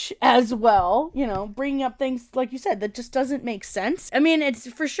English as well, bringing up things, like you said, that just doesn't make sense. I mean, it's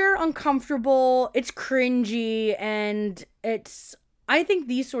for sure uncomfortable, it's cringy, and I think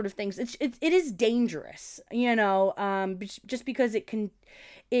these sort of things, it is dangerous, just because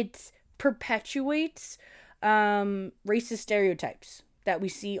it perpetuates racist stereotypes that we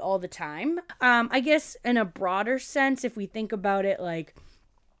see all the time. I guess in a broader sense, if we think about it, like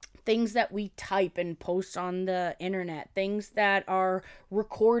things that we type and post on the internet, things that are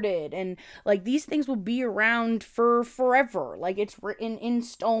recorded, and like these things will be around for forever. Like, it's written in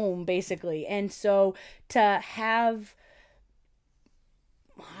stone, basically. And so to have,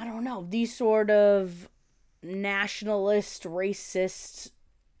 I don't know, these sort of nationalist, racist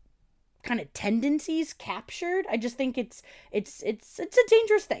kind of tendencies captured, I just think it's a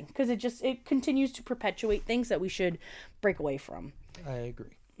dangerous thing, because it continues to perpetuate things that we should break away from. I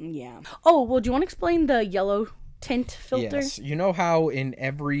agree. Yeah. Oh, well, do you want to explain the yellow tint filter? Yes. You know how in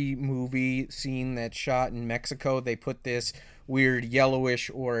every movie scene that's shot in Mexico, they put this weird yellowish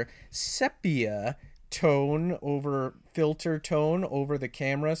or sepia filter tone over the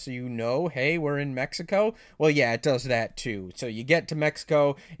camera, so hey, we're in Mexico? Well, yeah, it does that too. So you get to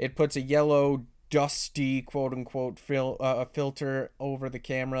Mexico, it puts a yellow, dusty, quote-unquote filter over the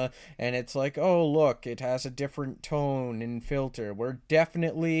camera, and it's like, oh, look, it has a different tone and filter. We're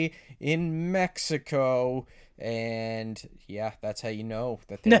definitely in Mexico. And yeah, that's how you know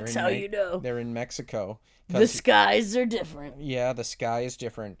that they're in Mexico. The skies are different. Yeah, the sky is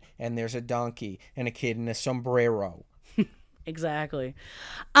different. And there's a donkey and a kid in a sombrero. Exactly.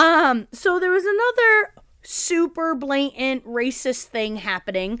 So there was another super blatant racist thing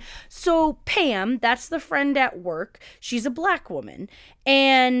happening. So Pam, that's the friend at work, she's a black woman,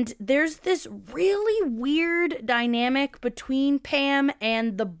 and there's this really weird dynamic between Pam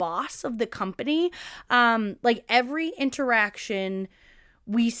and the boss of the company. Like, every interaction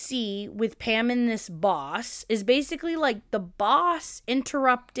we see with Pam and this boss is basically like the boss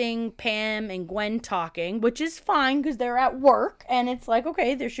interrupting Pam and Gwen talking, which is fine because they're at work, and it's like,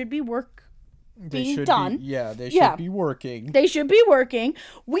 okay, there should be work being done. They should be working. They should be working.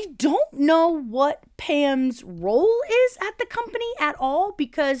 We don't know what Pam's role is at the company at all,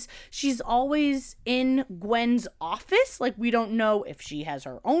 because she's always in Gwen's office. Like, we don't know if she has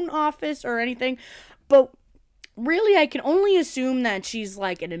her own office or anything. But really, I can only assume that she's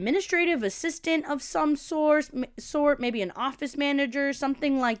like an administrative assistant of some sort, maybe an office manager,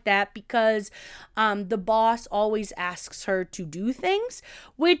 something like that, because the boss always asks her to do things,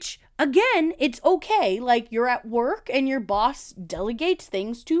 which, again, it's okay. Like, you're at work and your boss delegates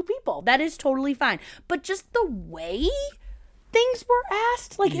things to people. That is totally fine. But just the way things were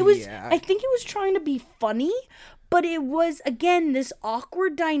asked, like, it was, I think it was trying to be funny, but it was, again, this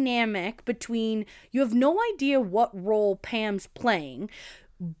awkward dynamic between, you have no idea what role Pam's playing,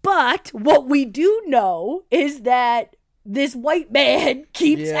 but what we do know is that this white man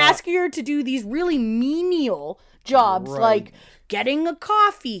keeps asking her to do these really menial jobs, like getting a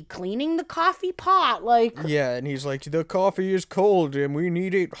coffee, cleaning the coffee pot, like... Yeah, and he's like, the coffee is cold and we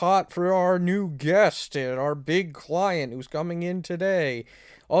need it hot for our new guest and our big client who's coming in today.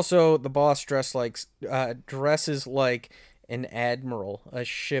 Also, the boss dresses like an admiral, a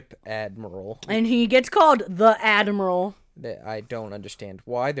ship admiral. And he gets called the Admiral. I don't understand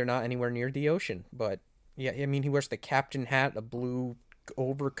why. They're not anywhere near the ocean. But, yeah, I mean, he wears the captain hat, a blue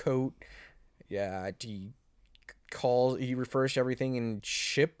overcoat. Yeah, he refers to everything in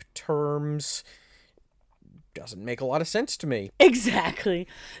ship terms. Doesn't make a lot of sense to me. Exactly.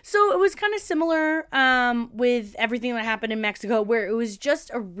 So it was kind of similar with everything that happened in Mexico, where it was just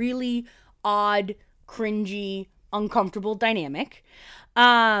a really odd, cringy, uncomfortable dynamic.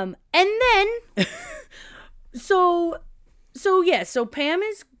 And then, so Pam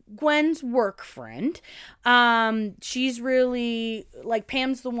is Gwen's work friend. She's really, like,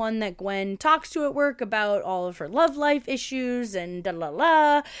 Pam's the one that Gwen talks to at work about all of her love life issues and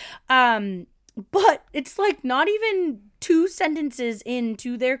da-la-la. But it's like not even 2 sentences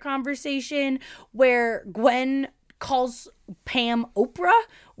into their conversation where Gwen calls Pam Oprah,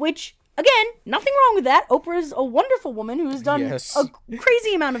 which, again, nothing wrong with that. Oprah's a wonderful woman who's done a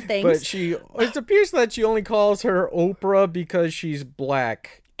crazy amount of things. But it appears that she only calls her Oprah because she's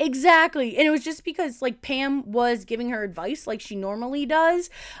black. Exactly. And it was just because, like, Pam was giving her advice like she normally does.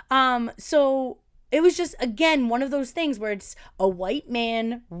 So... it was just, again, one of those things where it's a white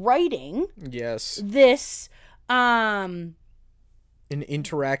man writing this, an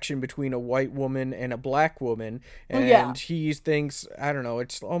interaction between a white woman and a black woman, and he thinks, I don't know,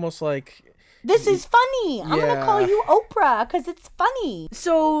 it's almost like... this is funny. I'm going to call you Oprah because it's funny.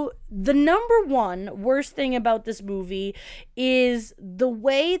 So the number one worst thing about this movie is the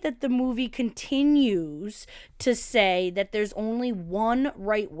way that the movie continues to say that there's only one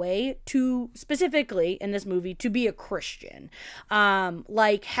right way to, specifically in this movie, to be a Christian.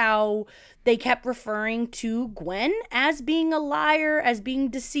 Like how they kept referring to Gwen as being a liar, as being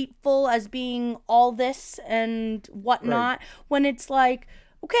deceitful, as being all this and whatnot, when it's like...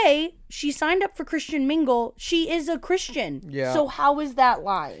 okay, she signed up for Christian Mingle. She is a Christian. Yeah. So how is that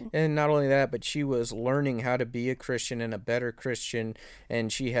lying? And not only that, but she was learning how to be a Christian and a better Christian.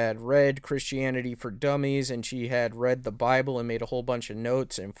 And she had read Christianity for Dummies, and she had read the Bible and made a whole bunch of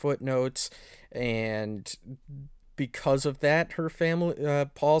notes and footnotes. And because of that, her family,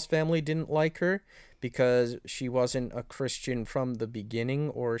 Paul's family, didn't like her because she wasn't a Christian from the beginning,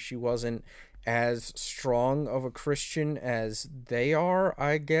 or she wasn't as strong of a Christian as they are,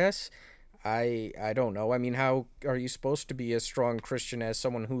 I guess. I don't know. I mean, how are you supposed to be a strong Christian as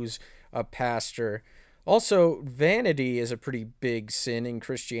someone who's a pastor? Also, vanity is a pretty big sin in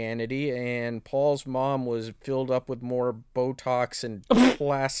Christianity, and Paul's mom was filled up with more Botox and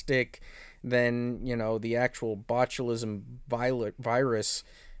plastic than, the actual botulism virus,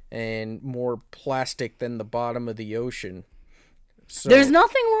 and more plastic than the bottom of the ocean. So, there's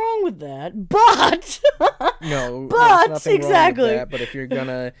nothing wrong with that, but no, but there's nothing exactly. wrong with that. But if you're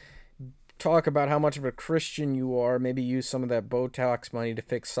gonna talk about how much of a Christian you are, maybe use some of that Botox money to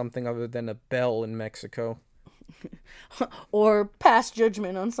fix something other than a bell in Mexico, or pass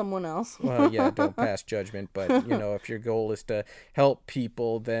judgment on someone else. Well, yeah, don't pass judgment. But if your goal is to help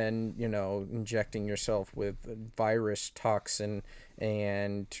people, then injecting yourself with virus toxin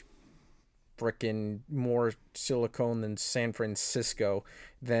and frickin' more silicone than San Francisco,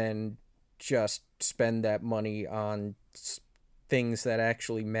 then just spend that money on things that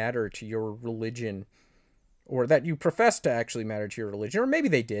actually matter to your religion, or that you profess to actually matter to your religion. Or maybe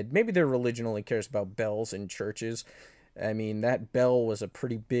they did. Maybe their religion only cares about bells in churches. I mean, that bell was a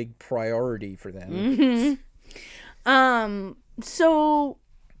pretty big priority for them. Mm-hmm.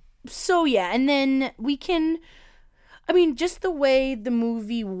 So yeah, and then we can... I mean, just the way the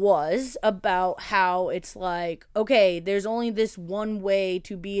movie was about how it's like, okay, there's only this one way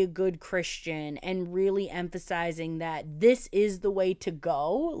to be a good Christian, and really emphasizing that this is the way to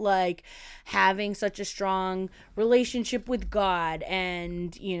go. Like, having such a strong relationship with God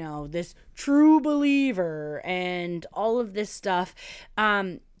and, this true believer and all of this stuff.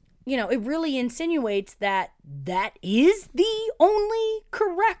 It really insinuates that is the only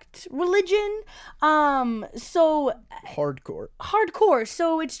correct religion. So hardcore.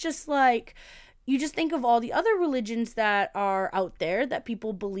 So it's just like, you just think of all the other religions that are out there that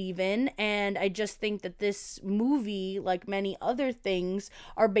people believe in, and I just think that this movie, like many other things,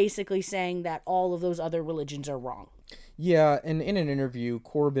 are basically saying that all of those other religions are wrong. Yeah, and in an interview,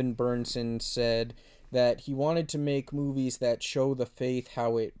 Corbin Burnson said that he wanted to make movies that show the faith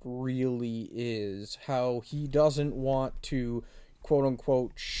how it really is, how he doesn't want to,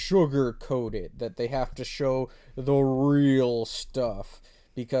 quote-unquote, sugarcoat it, that they have to show the real stuff,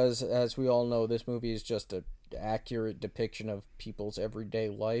 because, as we all know, this movie is just an accurate depiction of people's everyday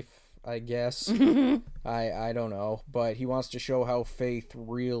life, I guess. I don't know, but he wants to show how faith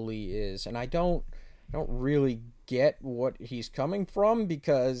really is, and I don't really get what he's coming from,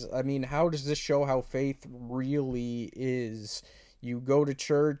 because I mean, how does this show how faith really is? You go to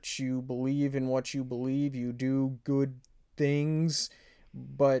church, you believe in what you believe, you do good things,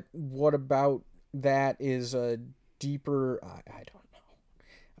 but what about that is a deeper,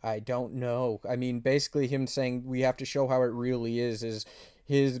 I don't know. I mean, basically him saying we have to show how it really is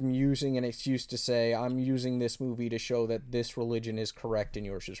him using an excuse to say, I'm using this movie to show that this religion is correct and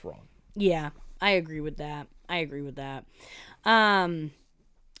yours is wrong. Yeah, I agree with that.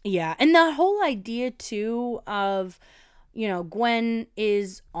 Yeah, and the whole idea too of, Gwen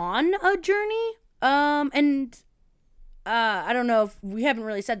is on a journey. And I don't know if we haven't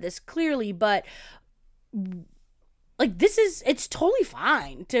really said this clearly, but like, it's totally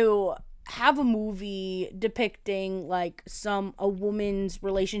fine to have a movie depicting like a woman's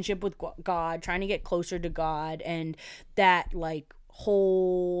relationship with God, trying to get closer to God, and that like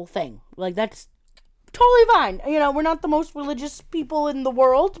whole thing. Like, that's totally fine. We're not the most religious people in the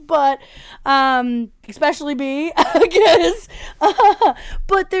world, but especially me, I guess.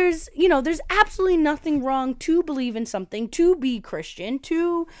 But there's absolutely nothing wrong to believe in something, to be Christian,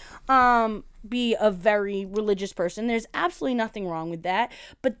 to be a very religious person. There's absolutely nothing wrong with that.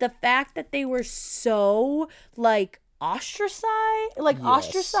 But the fact that they were so like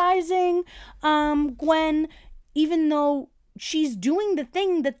ostracizing Gwen, even though she's doing the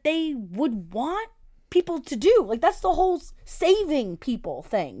thing that they would want people to do, like, that's the whole saving people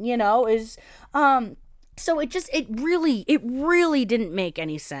thing, is so it really didn't make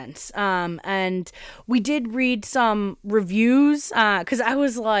any sense. And we did read some reviews, because I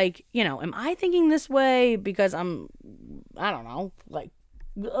was like, am I thinking this way because I don't know,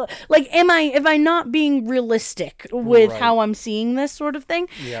 am I not being realistic with Right. how I'm seeing this sort of thing?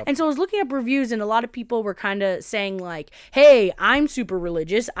 Yep. And so I was looking up reviews, and a lot of people were kind of saying like, hey, I'm super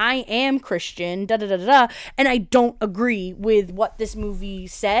religious, I am Christian, da da da da, and I don't agree with what this movie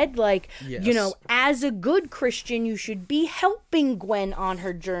said. Like, Yes. as a good Christian, you should be helping Gwen on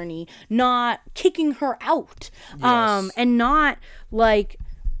her journey, not kicking her out. Yes. And not like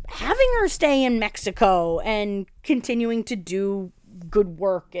having her stay in Mexico and continuing to do good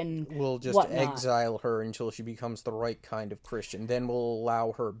work and We'll just whatnot. exile her until she becomes the right kind of Christian. Then we'll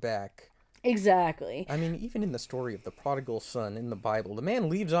allow her back. Exactly. I mean, even in the story of the prodigal son in the Bible, the man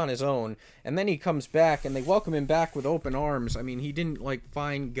leaves on his own, and then he comes back, and they welcome him back with open arms. I mean, he didn't,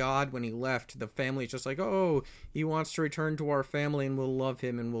 find God when he left. The family's just like, oh, he wants to return to our family, and we'll love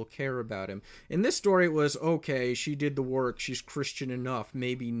him, and we'll care about him. In this story, it was, okay, she did the work, she's Christian enough,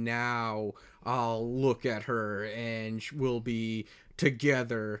 maybe now I'll look at her, and we'll be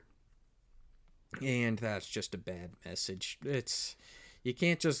together. And that's just a bad message. You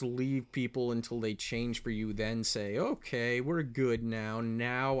can't just leave people until they change for you, then say, okay, we're good now.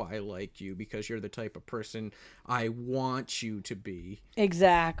 Now I like you because you're the type of person I want you to be.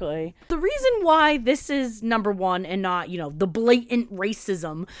 Exactly. The reason why this is number one and not, the blatant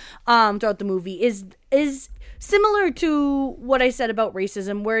racism throughout the movie is similar to what I said about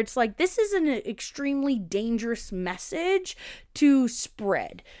racism, where it's like, this is an extremely dangerous message to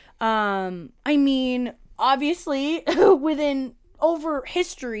spread. I mean, obviously, over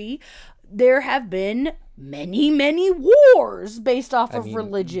history, there have been many wars based off of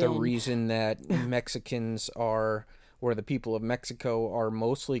religion. The reason that Mexicans or the people of Mexico are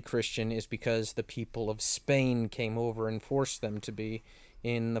mostly Christian is because the people of Spain came over and forced them to be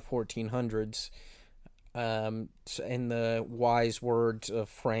in the 1400s. In the wise words of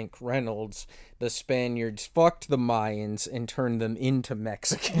Frank Reynolds, the Spaniards fucked the Mayans and turned them into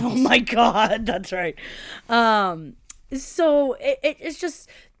Mexicans. Oh my God, that's right. So it's just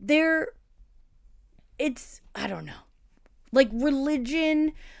there. It's, I don't know, like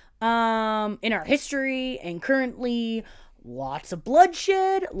religion, in our history and currently, lots of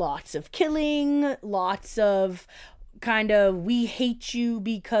bloodshed, lots of killing, lots of kind of we hate you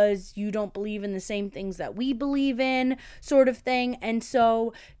because you don't believe in the same things that we believe in sort of thing. And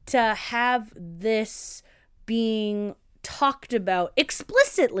so to have this being talked about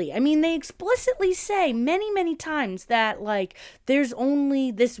explicitly, I mean, they explicitly say many times that like there's only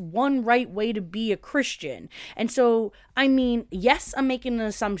this one right way to be a Christian. And so I mean, yes, I'm making an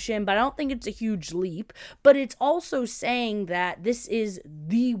assumption, but I don't think it's a huge leap. But it's also saying that this is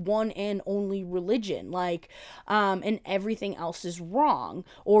the one and only religion, like, and everything else is wrong,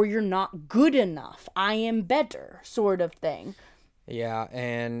 or you're not good enough, I am better sort of thing. Yeah,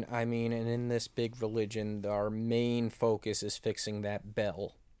 and I mean, and in this big religion, our main focus is fixing that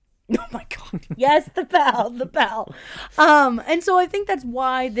bell. Oh my God. Yes, the bell. And so I think that's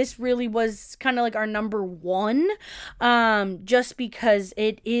why this really was kind of like our number one, just because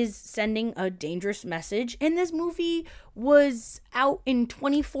it is sending a dangerous message. And this movie was out in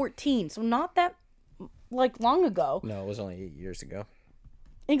 2014, so not that like long ago. No, it was only 8 years ago.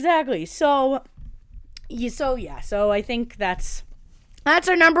 Exactly. So I think that's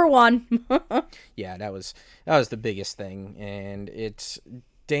our number one. Yeah, that was the biggest thing, and it's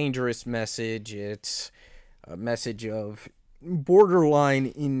dangerous message. It's a message of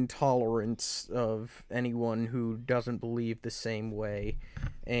borderline intolerance of anyone who doesn't believe the same way.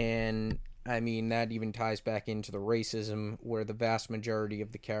 And I mean, that even ties back into the racism, where the vast majority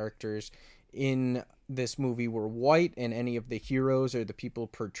of the characters in this movie were white, and any of the heroes or the people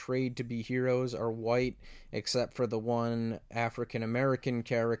portrayed to be heroes are white, except for the one African American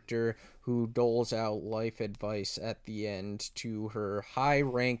character who doles out life advice at the end to her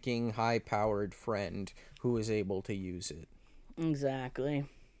high-ranking, high-powered friend who is able to use it. Exactly.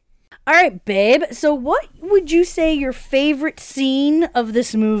 All right, babe. So what would you say your favorite scene of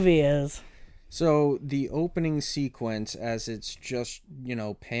this movie is? So the opening sequence, as it's just,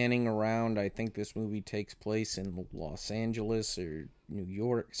 panning around, I think this movie takes place in Los Angeles or New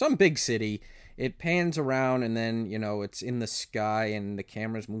York, some big city. It pans around and then, it's in the sky and the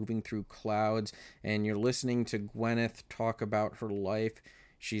camera's moving through clouds and you're listening to Gwyneth talk about her life.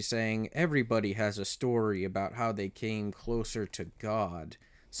 She's saying everybody has a story about how they came closer to God.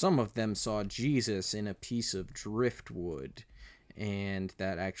 Some of them saw Jesus in a piece of driftwood. And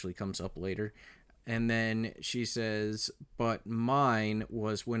that actually comes up later. And then she says, but mine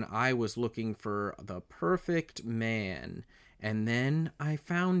was when I was looking for the perfect man, and then I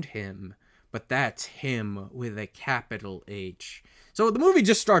found him. But that's him with a capital H. So the movie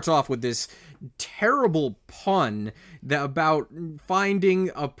just starts off with this terrible pun about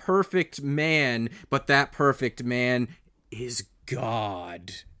finding a perfect man, but that perfect man is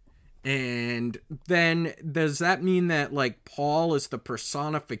God. And then does that mean that like Paul is the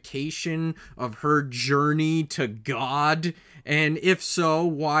personification of her journey to God? And if so,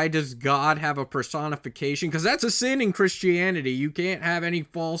 why does God have a personification? Because that's a sin in Christianity. You can't have any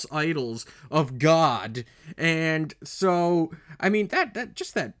false idols of God. And so, I mean, that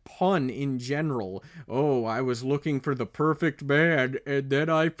just that pun in general. Oh, I was looking for the perfect man, and then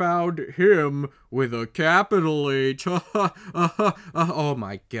I found him with a capital H. Oh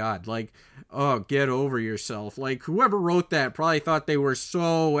my God. Like, oh, get over yourself. Like, whoever wrote that probably thought they were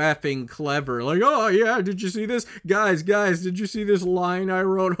so effing clever. Like, oh yeah, did you see this? Guys, did you see this line I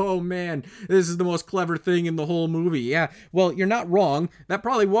wrote? Oh man, this is the most clever thing in the whole movie. Yeah, well, you're not wrong. That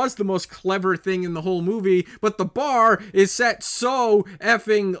probably was the most clever thing in the whole movie, but the bar is set so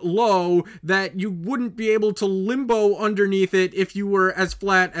effing low that you wouldn't be able to limbo underneath it if you were as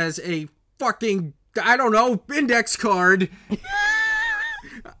flat as a fucking, I don't know, index card.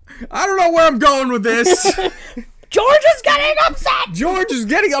 I don't know where I'm going with this. George is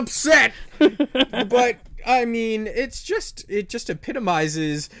getting upset. But I mean, it just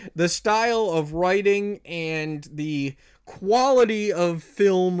epitomizes the style of writing and the quality of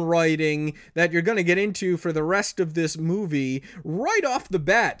film writing that you're going to get into for the rest of this movie right off the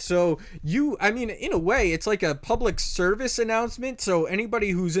bat. So I mean, in a way, it's like a public service announcement. So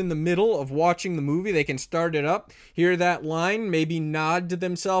anybody who's in the middle of watching the movie, they can start it up, hear that line, maybe nod to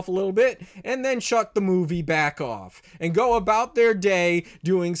themselves a little bit, and then shut the movie back off and go about their day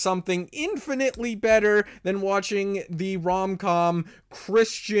doing something infinitely better than watching the rom-com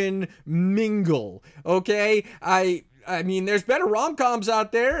Christian Mingle. Okay? I mean, there's better rom-coms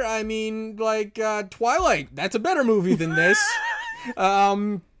out there. I mean, like, Twilight. That's a better movie than this.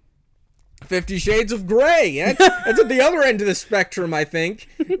 50 Shades of Grey. That's at the other end of the spectrum, I think.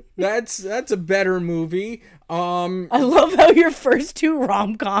 That's a better movie. I love how your first two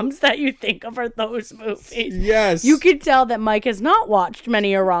rom-coms that you think of are those movies. Yes. You can tell that Mike has not watched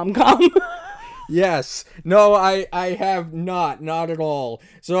many a rom-com. Yes. No, I have not at all.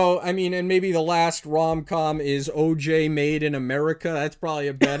 So, I mean, and maybe the last rom-com is OJ Made in America. That's probably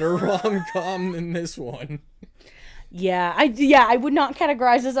a better rom-com than this one. Yeah, I would not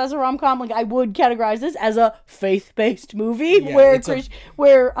categorize this as a rom-com. Like, I would categorize this as a faith-based movie where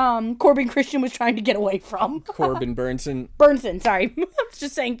Corbin Christian was trying to get away from. Corbin Burnson. Sorry. I was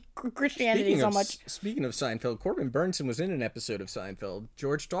just saying Christianity so much. Speaking of Seinfeld, Corbin Burnson was in an episode of Seinfeld.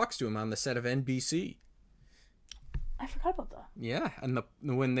 George talks to him on the set of NBC. I forgot about that. Yeah, and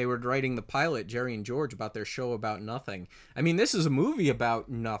when they were writing the pilot, Jerry and George, about their show about nothing. I mean, this is a movie about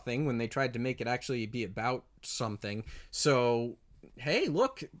nothing when they tried to make it actually be about something. So, hey,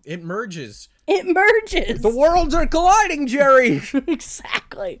 look, it merges. The worlds are colliding, Jerry.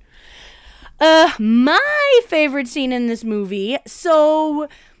 Exactly. My favorite scene in this movie. So,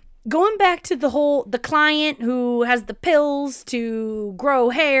 going back to the client who has the pills to grow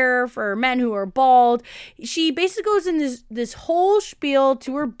hair for men who are bald, she basically goes in this whole spiel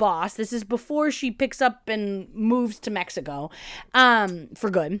to her boss. This is before she picks up and moves to Mexico, for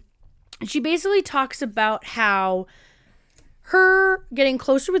good. She basically talks about how her getting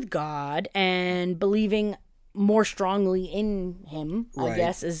closer with God and believing more strongly in him, I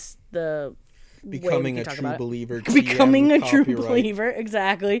guess, is the becoming a true believer. Becoming a true believer,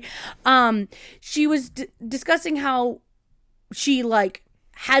 exactly. She was discussing how she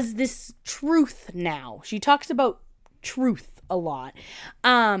has this truth now. She talks about truth a lot.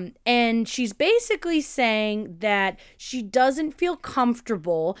 And she's basically saying that she doesn't feel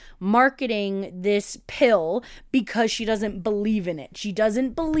comfortable marketing this pill because she doesn't believe in it. She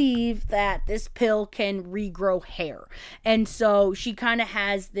doesn't believe that this pill can regrow hair. And so she kind of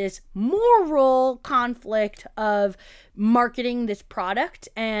has this moral conflict of marketing this product.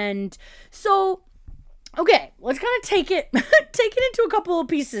 And so, okay, let's kind of take it into a couple of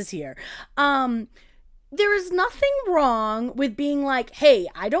pieces here. There is nothing wrong with being like, hey,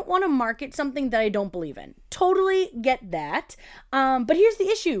 I don't want to market something that I don't believe in. Totally get that. But here's the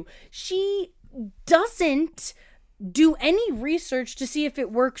issue. She doesn't do any research to see if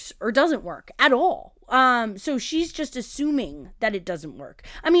it works or doesn't work at all. So she's just assuming that it doesn't work.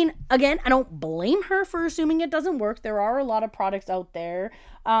 I mean, again, I don't blame her for assuming it doesn't work. There are a lot of products out there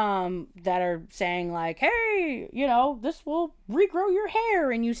that are saying like, hey, this will regrow your hair,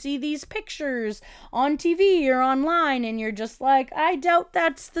 and you see these pictures on TV or online and you're just like, I doubt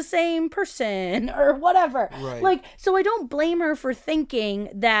that's the same person or whatever. Right. So I don't blame her for thinking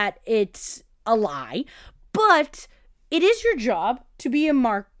that it's a lie, but it is your job to be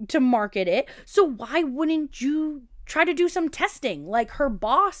to market it. So why wouldn't you try to do some testing? Like, her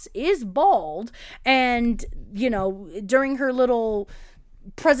boss is bald, and during her little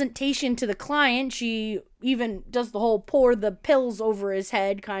presentation to the client, she even does the whole pour the pills over his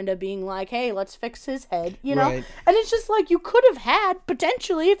head, kind of being like, hey, let's fix his head, Right. And it's just like, you could have had,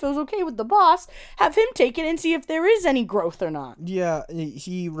 potentially, if it was okay with the boss, have him take it and see if there is any growth or not. Yeah,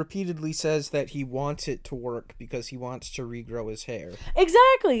 he repeatedly says that he wants it to work because he wants to regrow his hair.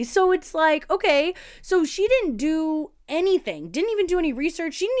 Exactly. So it's like, okay, so she didn't do anything, didn't even do any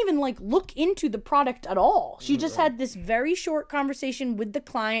research. She didn't even look into the product at all. She just had this very short conversation with the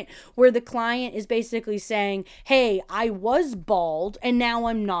client where the client is basically saying, hey, I was bald and now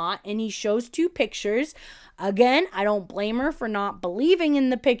I'm not. And he shows two pictures. Again, I don't blame her for not believing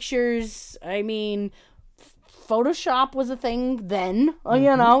in the pictures. I mean, Photoshop was a thing then,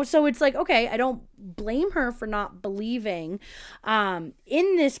 so it's like, okay, I don't blame her for not believing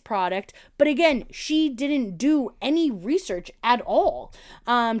in this product. But again, she didn't do any research at all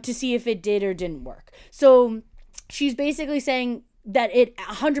to see if it did or didn't work. So she's basically saying that it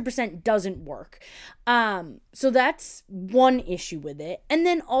 100% doesn't work. So that's one issue with it. And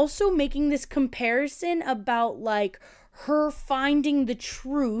then also making this comparison about her finding the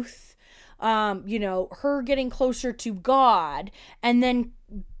truth, her getting closer to God, and then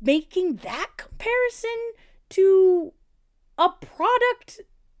making that comparison to a product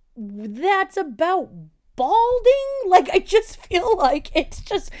that's about balding. I just feel like it's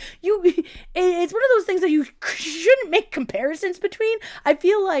just it's one of those things that you shouldn't make comparisons between. I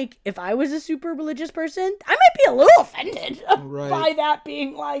feel like if I was a super religious person, I might be a little offended by that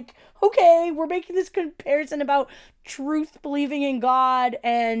being like, okay, we're making this comparison about truth, believing in God,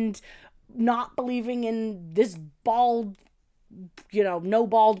 and not believing in this bald, no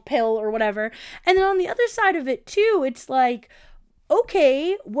bald pill or whatever. And then on the other side of it too, it's like,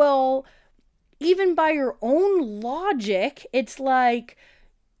 okay, well, even by your own logic, it's like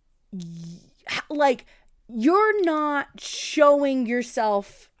you're not showing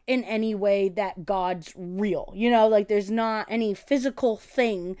yourself in any way that God's real. Like there's not any physical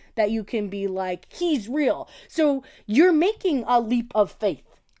thing that you can be like, he's real. So you're making a leap of faith.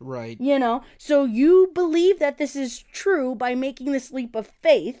 Right. So you believe that this is true by making this leap of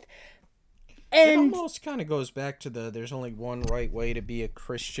faith. And it almost kind of goes back to there's only one right way to be a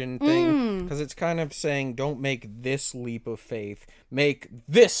Christian thing, because it's kind of saying don't make this leap of faith, make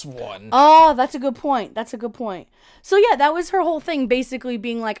this one. Oh, that's a good point. So yeah, that was her whole thing, basically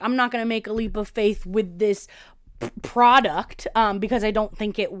being like, I'm not going to make a leap of faith with this product because I don't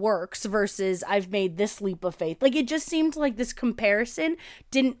think it works, versus I've made this leap of faith. Like, it just seemed like this comparison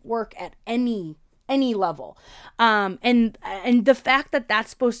didn't work at any level. And the fact that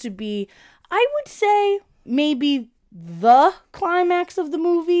that's supposed to be, I would say, maybe the climax of the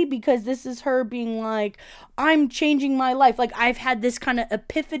movie, because this is her being like, I'm changing my life. Like, I've had this kind of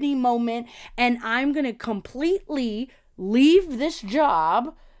epiphany moment, and I'm going to completely leave this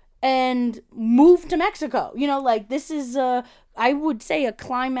job and move to Mexico. Like, this is I would say a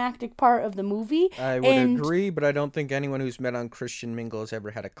climactic part of the movie. I would agree, but I don't think anyone who's met on Christian Mingle has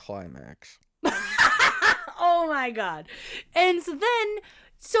ever had a climax. Oh my God. And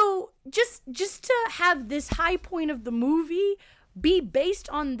so just to have this high point of the movie be based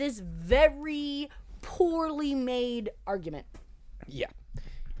on this very poorly made argument. Yeah.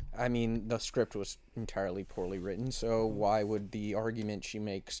 I mean, the script was entirely poorly written, so why would the argument she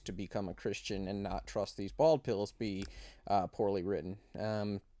makes to become a Christian and not trust these bald pills be poorly written?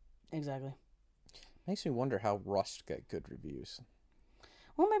 Exactly. Makes me wonder how Rust got good reviews.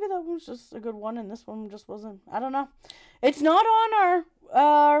 Well, maybe that one was just a good one, and this one just wasn't. I don't know. It's not on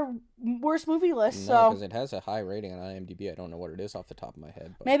our worst movie list, No, so because it has a high rating on IMDb. I don't know what it is off the top of my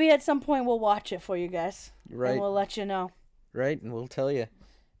head. But... maybe at some point we'll watch it for you guys. Right. And we'll let you know. Right, and we'll tell you.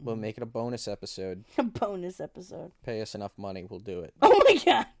 We'll make it a bonus episode. A bonus episode. Pay us enough money, we'll do it. Oh my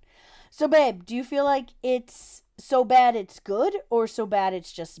God. So, babe, do you feel like it's so bad it's good, or so bad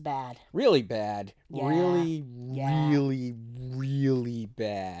it's just bad? Really bad. Yeah. Really, Yeah. really, really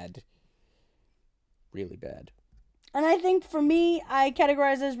bad. Really bad. And I think for me, I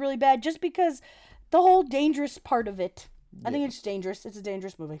categorize it as really bad just because the whole dangerous part of it. I think it's dangerous. It's a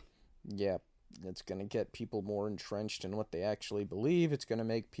dangerous movie. Yeah. It's going to get people more entrenched in what they actually believe. It's going to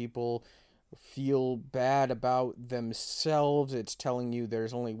make people feel bad about themselves. It's telling you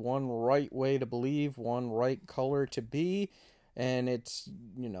there's only one right way to believe, one right color to be, and it's,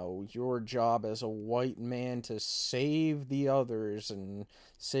 your job as a white man to save the others and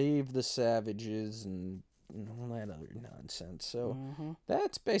save the savages and all that other nonsense. So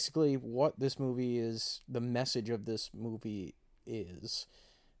that's basically what this movie is, the message of this movie is.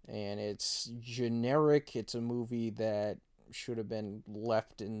 And it's generic. It's a movie that should have been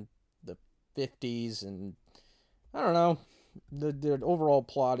left in the 50s, and I don't know. The overall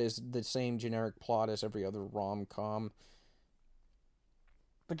plot is the same generic plot as every other rom-com.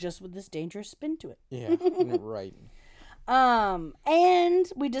 But just with this dangerous spin to it. Yeah, right. And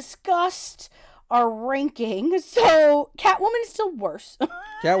we discussed our ranking. So Catwoman is still worse.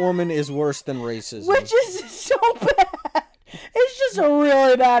 Catwoman is worse than racism. Which is so bad. It's just a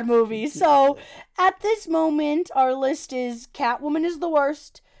really bad movie. So, at this moment, our list is Catwoman is the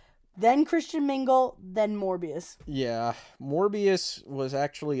worst, then Christian Mingle, then Morbius. Yeah, Morbius was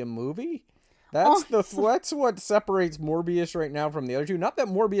actually a movie. That's what separates Morbius right now from the other two. Not that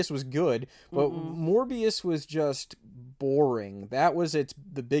Morbius was good, but Morbius was just boring. That was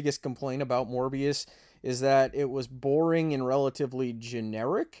the biggest complaint about Morbius, is that it was boring and relatively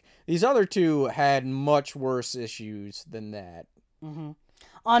generic. These other two had much worse issues than that.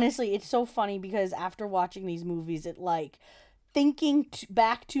 Honestly, it's so funny because after watching these movies, thinking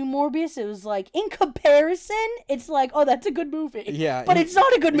back to Morbius, it was like, in comparison, it's like, oh, that's a good movie. Yeah. But it's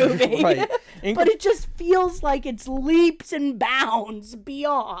not a good movie. Right. But it just feels like it's leaps and bounds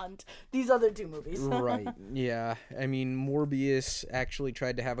beyond these other two movies. Right. Yeah. I mean, Morbius actually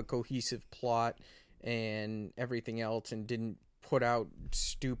tried to have a cohesive plot and everything else and didn't put out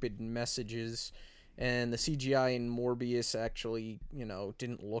stupid messages. And the CGI in Morbius actually,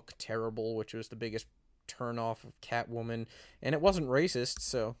 didn't look terrible, which was the biggest turnoff of Catwoman. And it wasn't racist,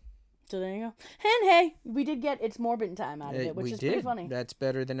 so... So there you go. And hey, we did get It's Morbid time out of it, which is pretty funny. That's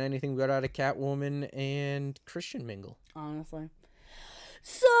better than anything we got out of Catwoman and Christian Mingle. Honestly.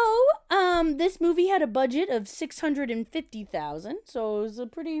 So, this movie had a budget of $650,000, so it was a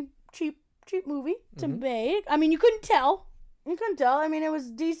pretty cheap movie to make. I mean, you couldn't tell. I mean, it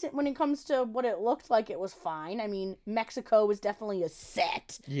was decent when it comes to what it looked like. It was fine. I mean, Mexico was definitely a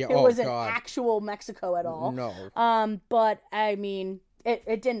set. Yeah, it wasn't actual Mexico at all. No. But I mean,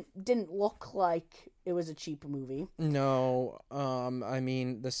 it didn't look like it was a cheap movie. No. I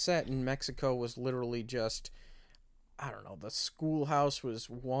mean, the set in Mexico was literally just, I don't know, the schoolhouse was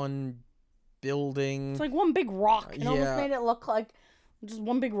one building. It's like one big rock. It almost made it look like just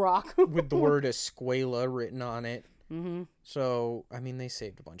one big rock. With the word Escuela written on it. Mm-hmm. So, I mean, they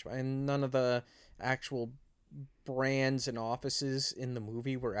saved a bunch of money. And none of the actual brands and offices in the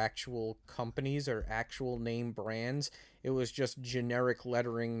movie were actual companies or actual name brands. It was just generic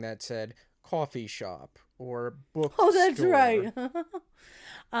lettering that said coffee shop or bookstore. Oh, that's right.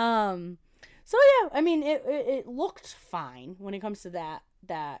 So yeah, I mean, it looked fine when it comes to that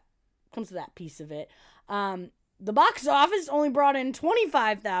piece of it. The box office only brought in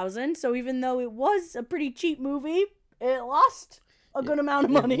 $25,000, so even though it was a pretty cheap movie, it lost a good amount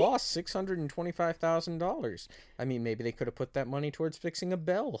of money. It lost $625,000. I mean, maybe they could have put that money towards fixing a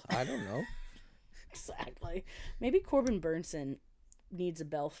bell. I don't know. Exactly. Maybe Corbin Burnson needs a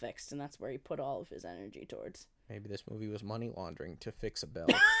bell fixed, and that's where he put all of his energy towards. Maybe this movie was money laundering to fix a bell.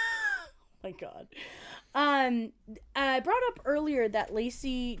 My God. I brought up earlier that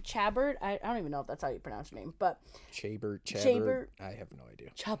Lacey Chabert, I don't even know if that's how you pronounce her name, but Chabert. I have no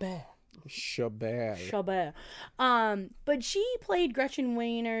idea. Chabert. But she played Gretchen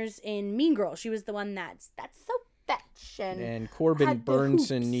Wieners in Mean Girls. She was the one that's so fetch and Corbin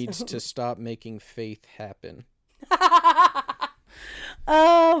Burnson needs to stop making Faith happen.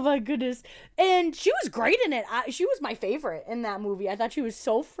 Oh my goodness. And she was great in it. She was my favorite in that movie. I thought she was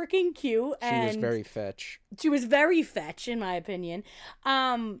so freaking cute. She was very fetch. She was very fetch, in my opinion.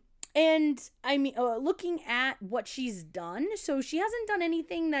 And I mean, looking at what she's done, so she hasn't done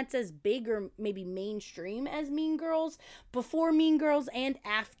anything that's as big or maybe mainstream as Mean Girls. Before Mean Girls and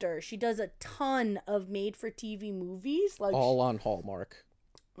after, she does a ton of made-for-TV movies. Like all on Hallmark.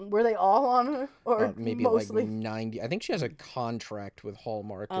 Were they all on her? Or maybe mostly? Like 90. I think she has a contract with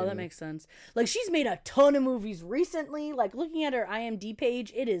Hallmark. Oh, that makes sense. Like, she's made a ton of movies recently. Like, looking at her IMDb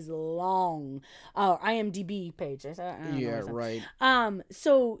page, it is long. IMDb page. Yeah, right.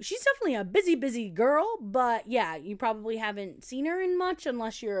 So she's definitely a busy girl. But, yeah, you probably haven't seen her in much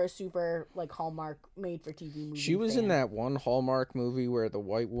unless you're a super, like, Hallmark made-for-TV movie She was fan. in that one Hallmark movie where the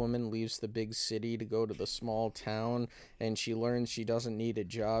white woman leaves the big city to go to the small town, and she learns she doesn't need a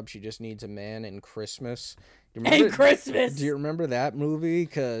job. She just needs a man in Christmas. Christmas. Do you remember that movie?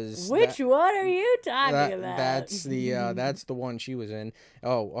 Which one are you talking about? That's the one she was in.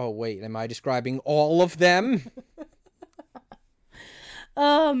 Oh, wait. Am I describing all of them?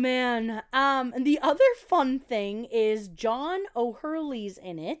 Oh, man. And the other fun thing is John O'Hurley's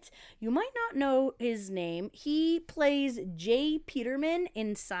in it. You might not know his name. He plays Jay Peterman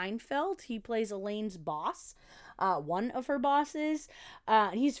in Seinfeld. He plays Elaine's boss. One of her bosses.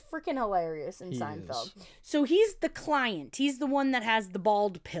 And he's freaking hilarious in Seinfeld. So he's the client. He's the one that has the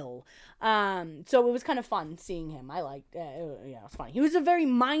bald pill. So it was kind of fun seeing him. I liked it. Yeah, it was fun. He was a very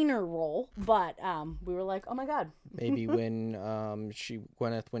minor role, but we were like, oh my God. Maybe when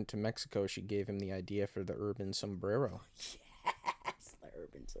Gwyneth went to Mexico, she gave him the idea for the urban sombrero. Yes, the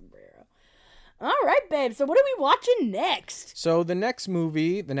urban sombrero. All right, babe. So what are we watching next? So the next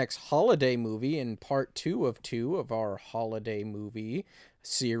holiday movie in part 2 of our holiday movie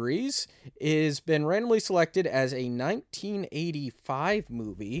series is been randomly selected as a 1985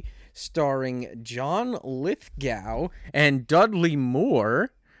 movie starring John Lithgow and Dudley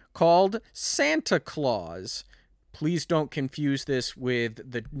Moore called Santa Claus. Please don't confuse this with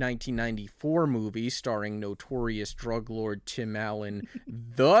the 1994 movie starring notorious drug lord Tim Allen,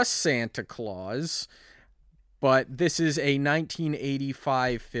 The Santa Claus. But this is a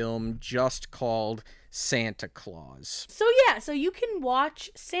 1985 film just called Santa Claus. So yeah, so you can watch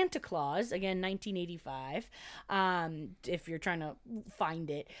Santa Claus, again, 1985, if you're trying to find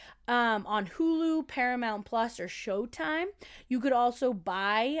it, on Hulu, Paramount Plus, or Showtime. You could also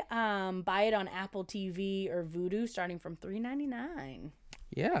buy it on Apple TV or Vudu starting from $3.99.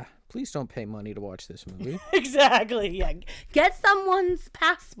 Yeah, please don't pay money to watch this movie. Exactly, yeah. Get someone's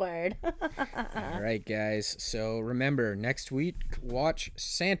password. All right, guys. So remember, next week, watch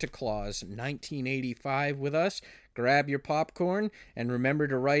Santa Claus 1985 with us. Grab your popcorn and remember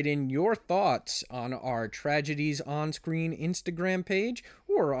to write in your thoughts on our Tragedies On Screen Instagram page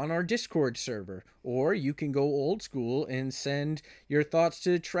or on our Discord server. Or you can go old school and send your thoughts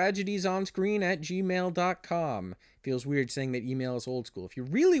to tragediesonscreen@gmail.com. Feels weird saying that email is old school. If you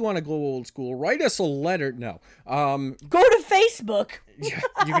really want to go old school, write us a letter. No. Go to Facebook.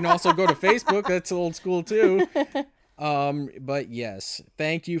 You can also go to Facebook. That's old school too. But yes,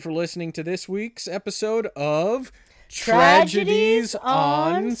 thank you for listening to this week's episode of Tragedies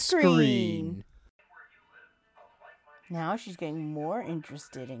on Screen. Now she's getting more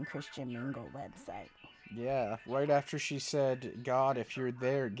interested in Christian Mingle website. Yeah, right after she said, God, if you're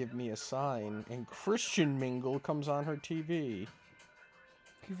there, give me a sign. And Christian Mingle comes on her TV.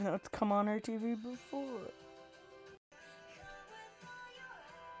 Even though it's come on her TV before.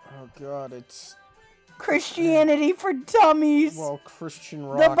 Oh, God, it's... Christianity for dummies. Well, Christian The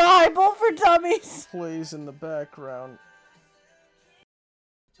rock Bible for dummies. plays in the background.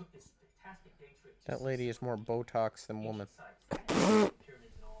 That lady is more Botox than woman.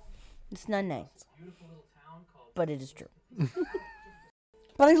 It's not nice. But it is true.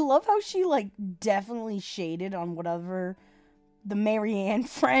 But I love how she, like, definitely shaded on whatever the Marianne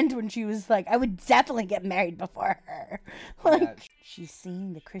friend when she was like, I would definitely get married before her. Like, Yeah. she's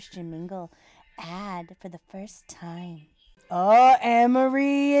seeing the Christian Mingle ad for the first time. Oh,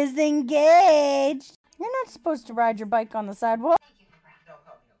 Anne-Marie is engaged. You're not supposed to ride your bike on the sidewalk.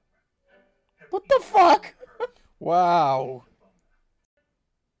 What the fuck? Wow.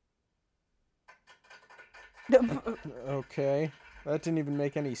 Okay. That didn't even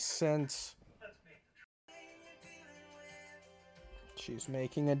make any sense. She's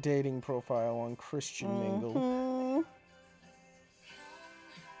making a dating profile on Christian Mingle. Mhm.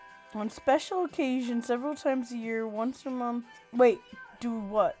 On special occasions, several times a year, once a month. Wait, do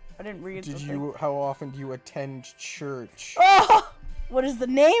what? I didn't read the thing. How often do you attend church? Oh! What is the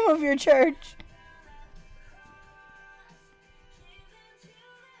name of your church?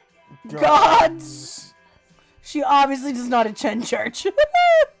 God's. She obviously does not attend church.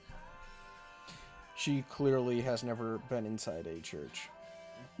 She clearly has never been inside a church.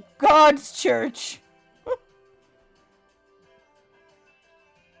 God's church.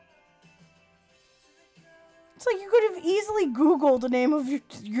 It's like you could have easily Googled the name of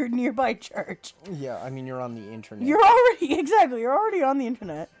your nearby church. Yeah, I mean, you're on the internet. You're already on the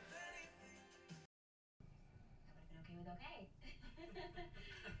internet.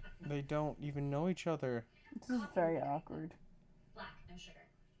 They don't even know each other. This is very awkward. Black, no sugar.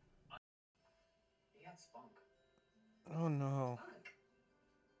 Oh no.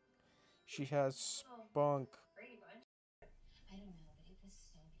 She has spunk. I don't know, but it was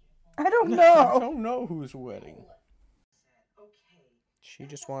so beautiful. I don't I know. don't know whose wedding. She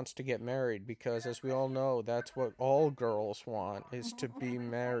just wants to get married because, as we all know, that's what all girls want, is to be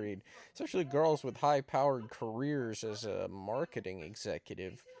married. Especially girls with high-powered careers as a marketing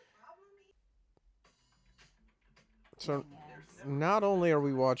executive. So, not only are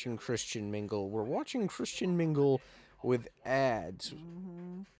we watching Christian Mingle, we're watching Christian Mingle with ads.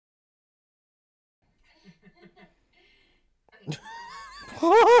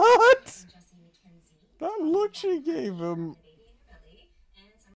 What? That look she gave him.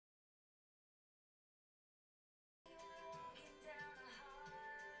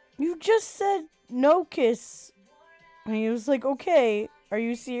 You just said no kiss. And he was like, okay, are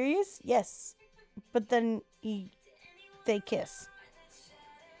you serious? Yes. But then they kiss.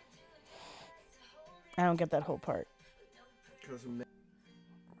 I don't get that whole part.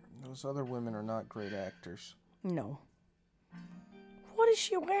 Those other women are not great actors. No. What is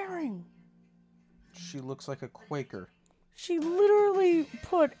she wearing? She looks like a Quaker. She literally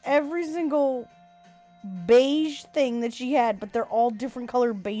put every single beige thing that she had, but they're all different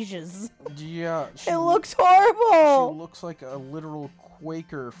color beiges. Yeah. It looks She horrible. looks like a literal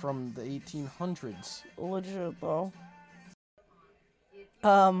Quaker from the 1800s. Legit though.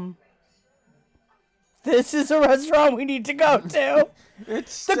 This is a restaurant we need to go to.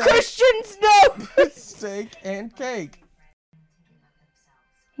 It's The steak, Christians know. steak and cake.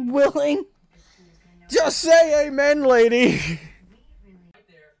 Willing. Just say amen, lady.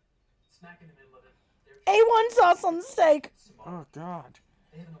 A1 sauce on the steak. Oh, God.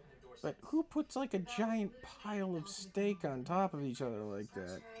 But who puts, like, a giant pile of steak on top of each other like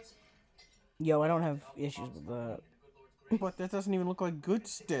that? Yo, I don't have issues with that. But that doesn't even look like good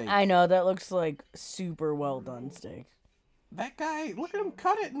steak. I know, that looks like super well done steak. That guy, look at him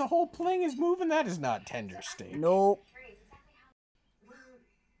cut it and the whole thing is moving. That is not tender steak. Nope.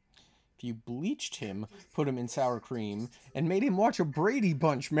 If you bleached him, put him in sour cream, and made him watch a Brady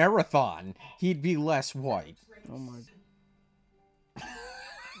Bunch marathon, he'd be less white. Oh my.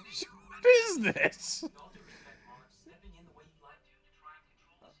 What is this?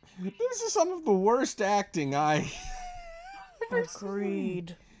 This is some of the worst acting I...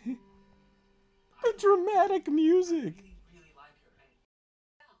 Agreed. The dramatic music.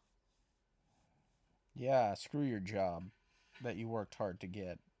 Yeah, screw your job that you worked hard to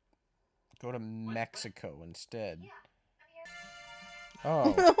get. Go to Mexico instead.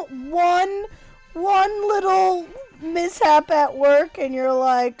 Oh. one little mishap at work, and you're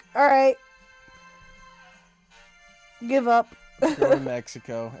like, all right, give up. Go to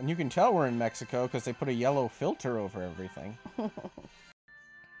Mexico. And you can tell we're in Mexico because they put a yellow filter over everything.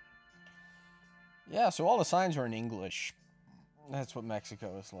 Yeah, so all the signs are in English. That's what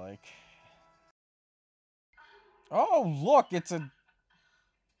Mexico is like. Oh, look, it's a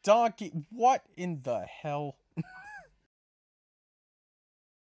donkey. What in the hell?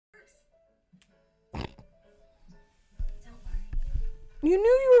 You knew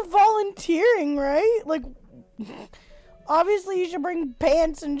you were volunteering, right? Like, obviously you should bring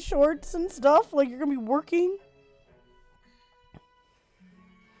pants and shorts and stuff. Like, you're gonna be working.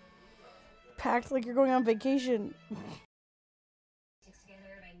 Packed like you're going on vacation.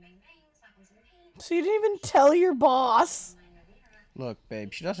 So you didn't even tell your boss. Look,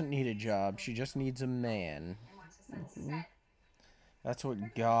 babe, she doesn't need a job. She just needs a man. That's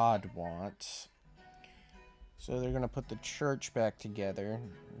what God wants. So they're going to put the church back together,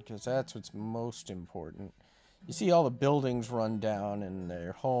 because that's what's most important. You see all the buildings run down in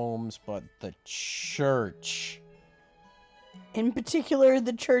their homes, but the church... In particular,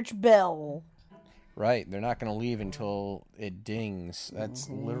 the church bell. Right, they're not going to leave until it dings. That's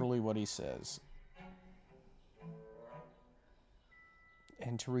literally what he says.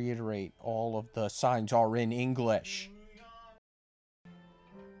 And to reiterate, all of the signs are in English.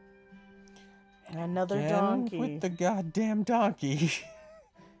 Another Again donkey. with the goddamn donkey.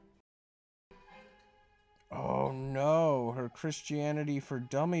 Oh no, her Christianity for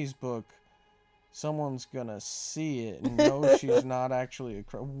Dummies book. Someone's gonna see it and know she's not actually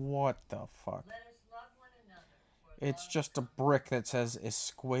a What the fuck? It's just a brick that says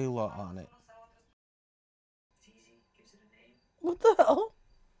Escuela on it. What the hell?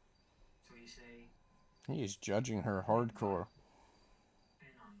 He's judging her hardcore.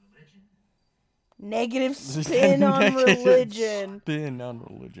 Negative spin on religion. Spin on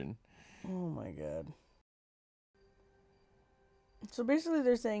religion. Oh my god. So basically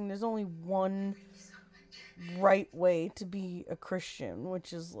they're saying there's only one right way to be a Christian,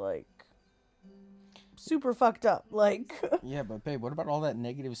 which is like super fucked up. Like Yeah, but babe, what about all that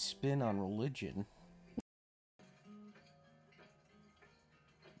negative spin on religion?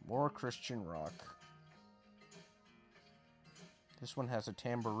 More Christian rock. This one has a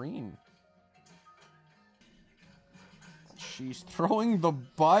tambourine. She's throwing the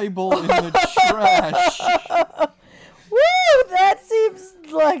Bible in the trash. woo! That seems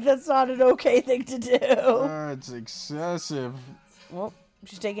like that's not an okay thing to do. It's excessive. Well,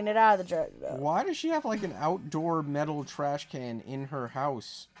 she's taking it out of the trash. Why does she have like an outdoor metal trash can in her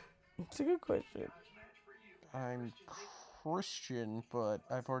house? It's a good question. I'm Christian, but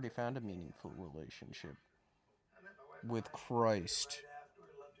I've already found a meaningful relationship with Christ.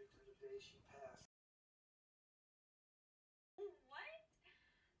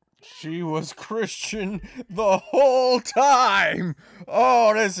 She was Christian the whole time!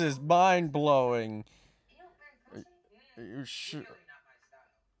 Oh, this is mind-blowing. Are you sure?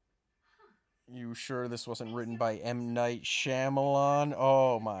 You sure this wasn't written by M. Night Shyamalan?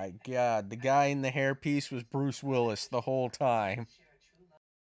 Oh my god, the guy in the hairpiece was Bruce Willis the whole time.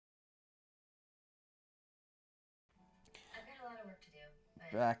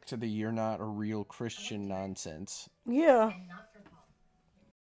 Back to the you're not a real Christian nonsense. Yeah.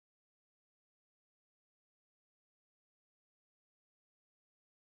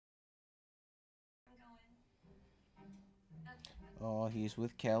 Oh, he's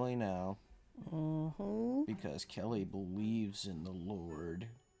with Kelly now. Mm-hmm. Because Kelly believes in the Lord.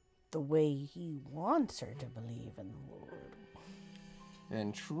 The way he wants her to believe in the Lord.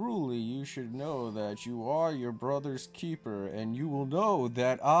 And truly you should know that you are your brother's keeper, and you will know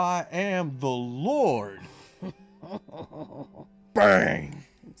that I am the Lord. Bang!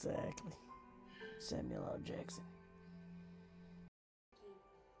 Exactly. Samuel L. Jackson.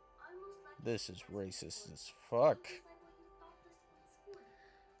 This is racist as fuck.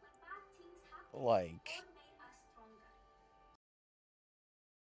 Like...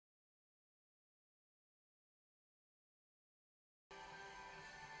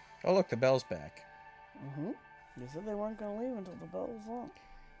 Oh look, the bell's back. Mm-hmm. They said they weren't going to leave until the bell was on.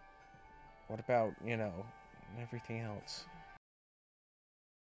 What about, you know, everything else?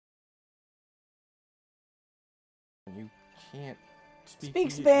 You can't speak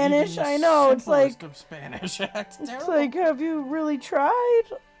Spanish. I know. It's like of Spanish. It's like, have you really tried?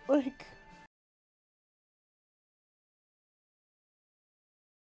 Like.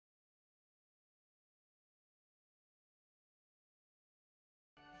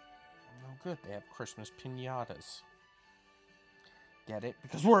 good, they have Christmas piñatas. Get it?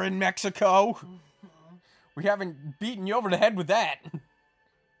 Because we're in Mexico! We haven't beaten you over the head with that!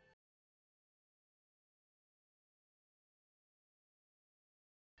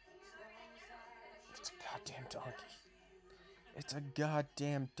 It's a goddamn donkey. It's a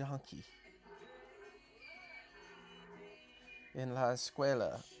goddamn donkey. In la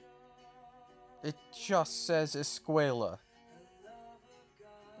escuela. It just says escuela.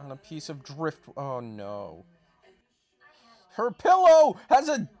 On a piece of drift. Oh no. Her pillow has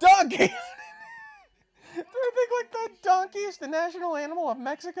a donkey! Do I think like the donkey is the national animal of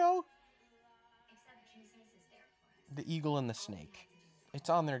Mexico? Except Jesus is there for us. The eagle and the snake. It's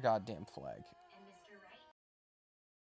on their goddamn flag.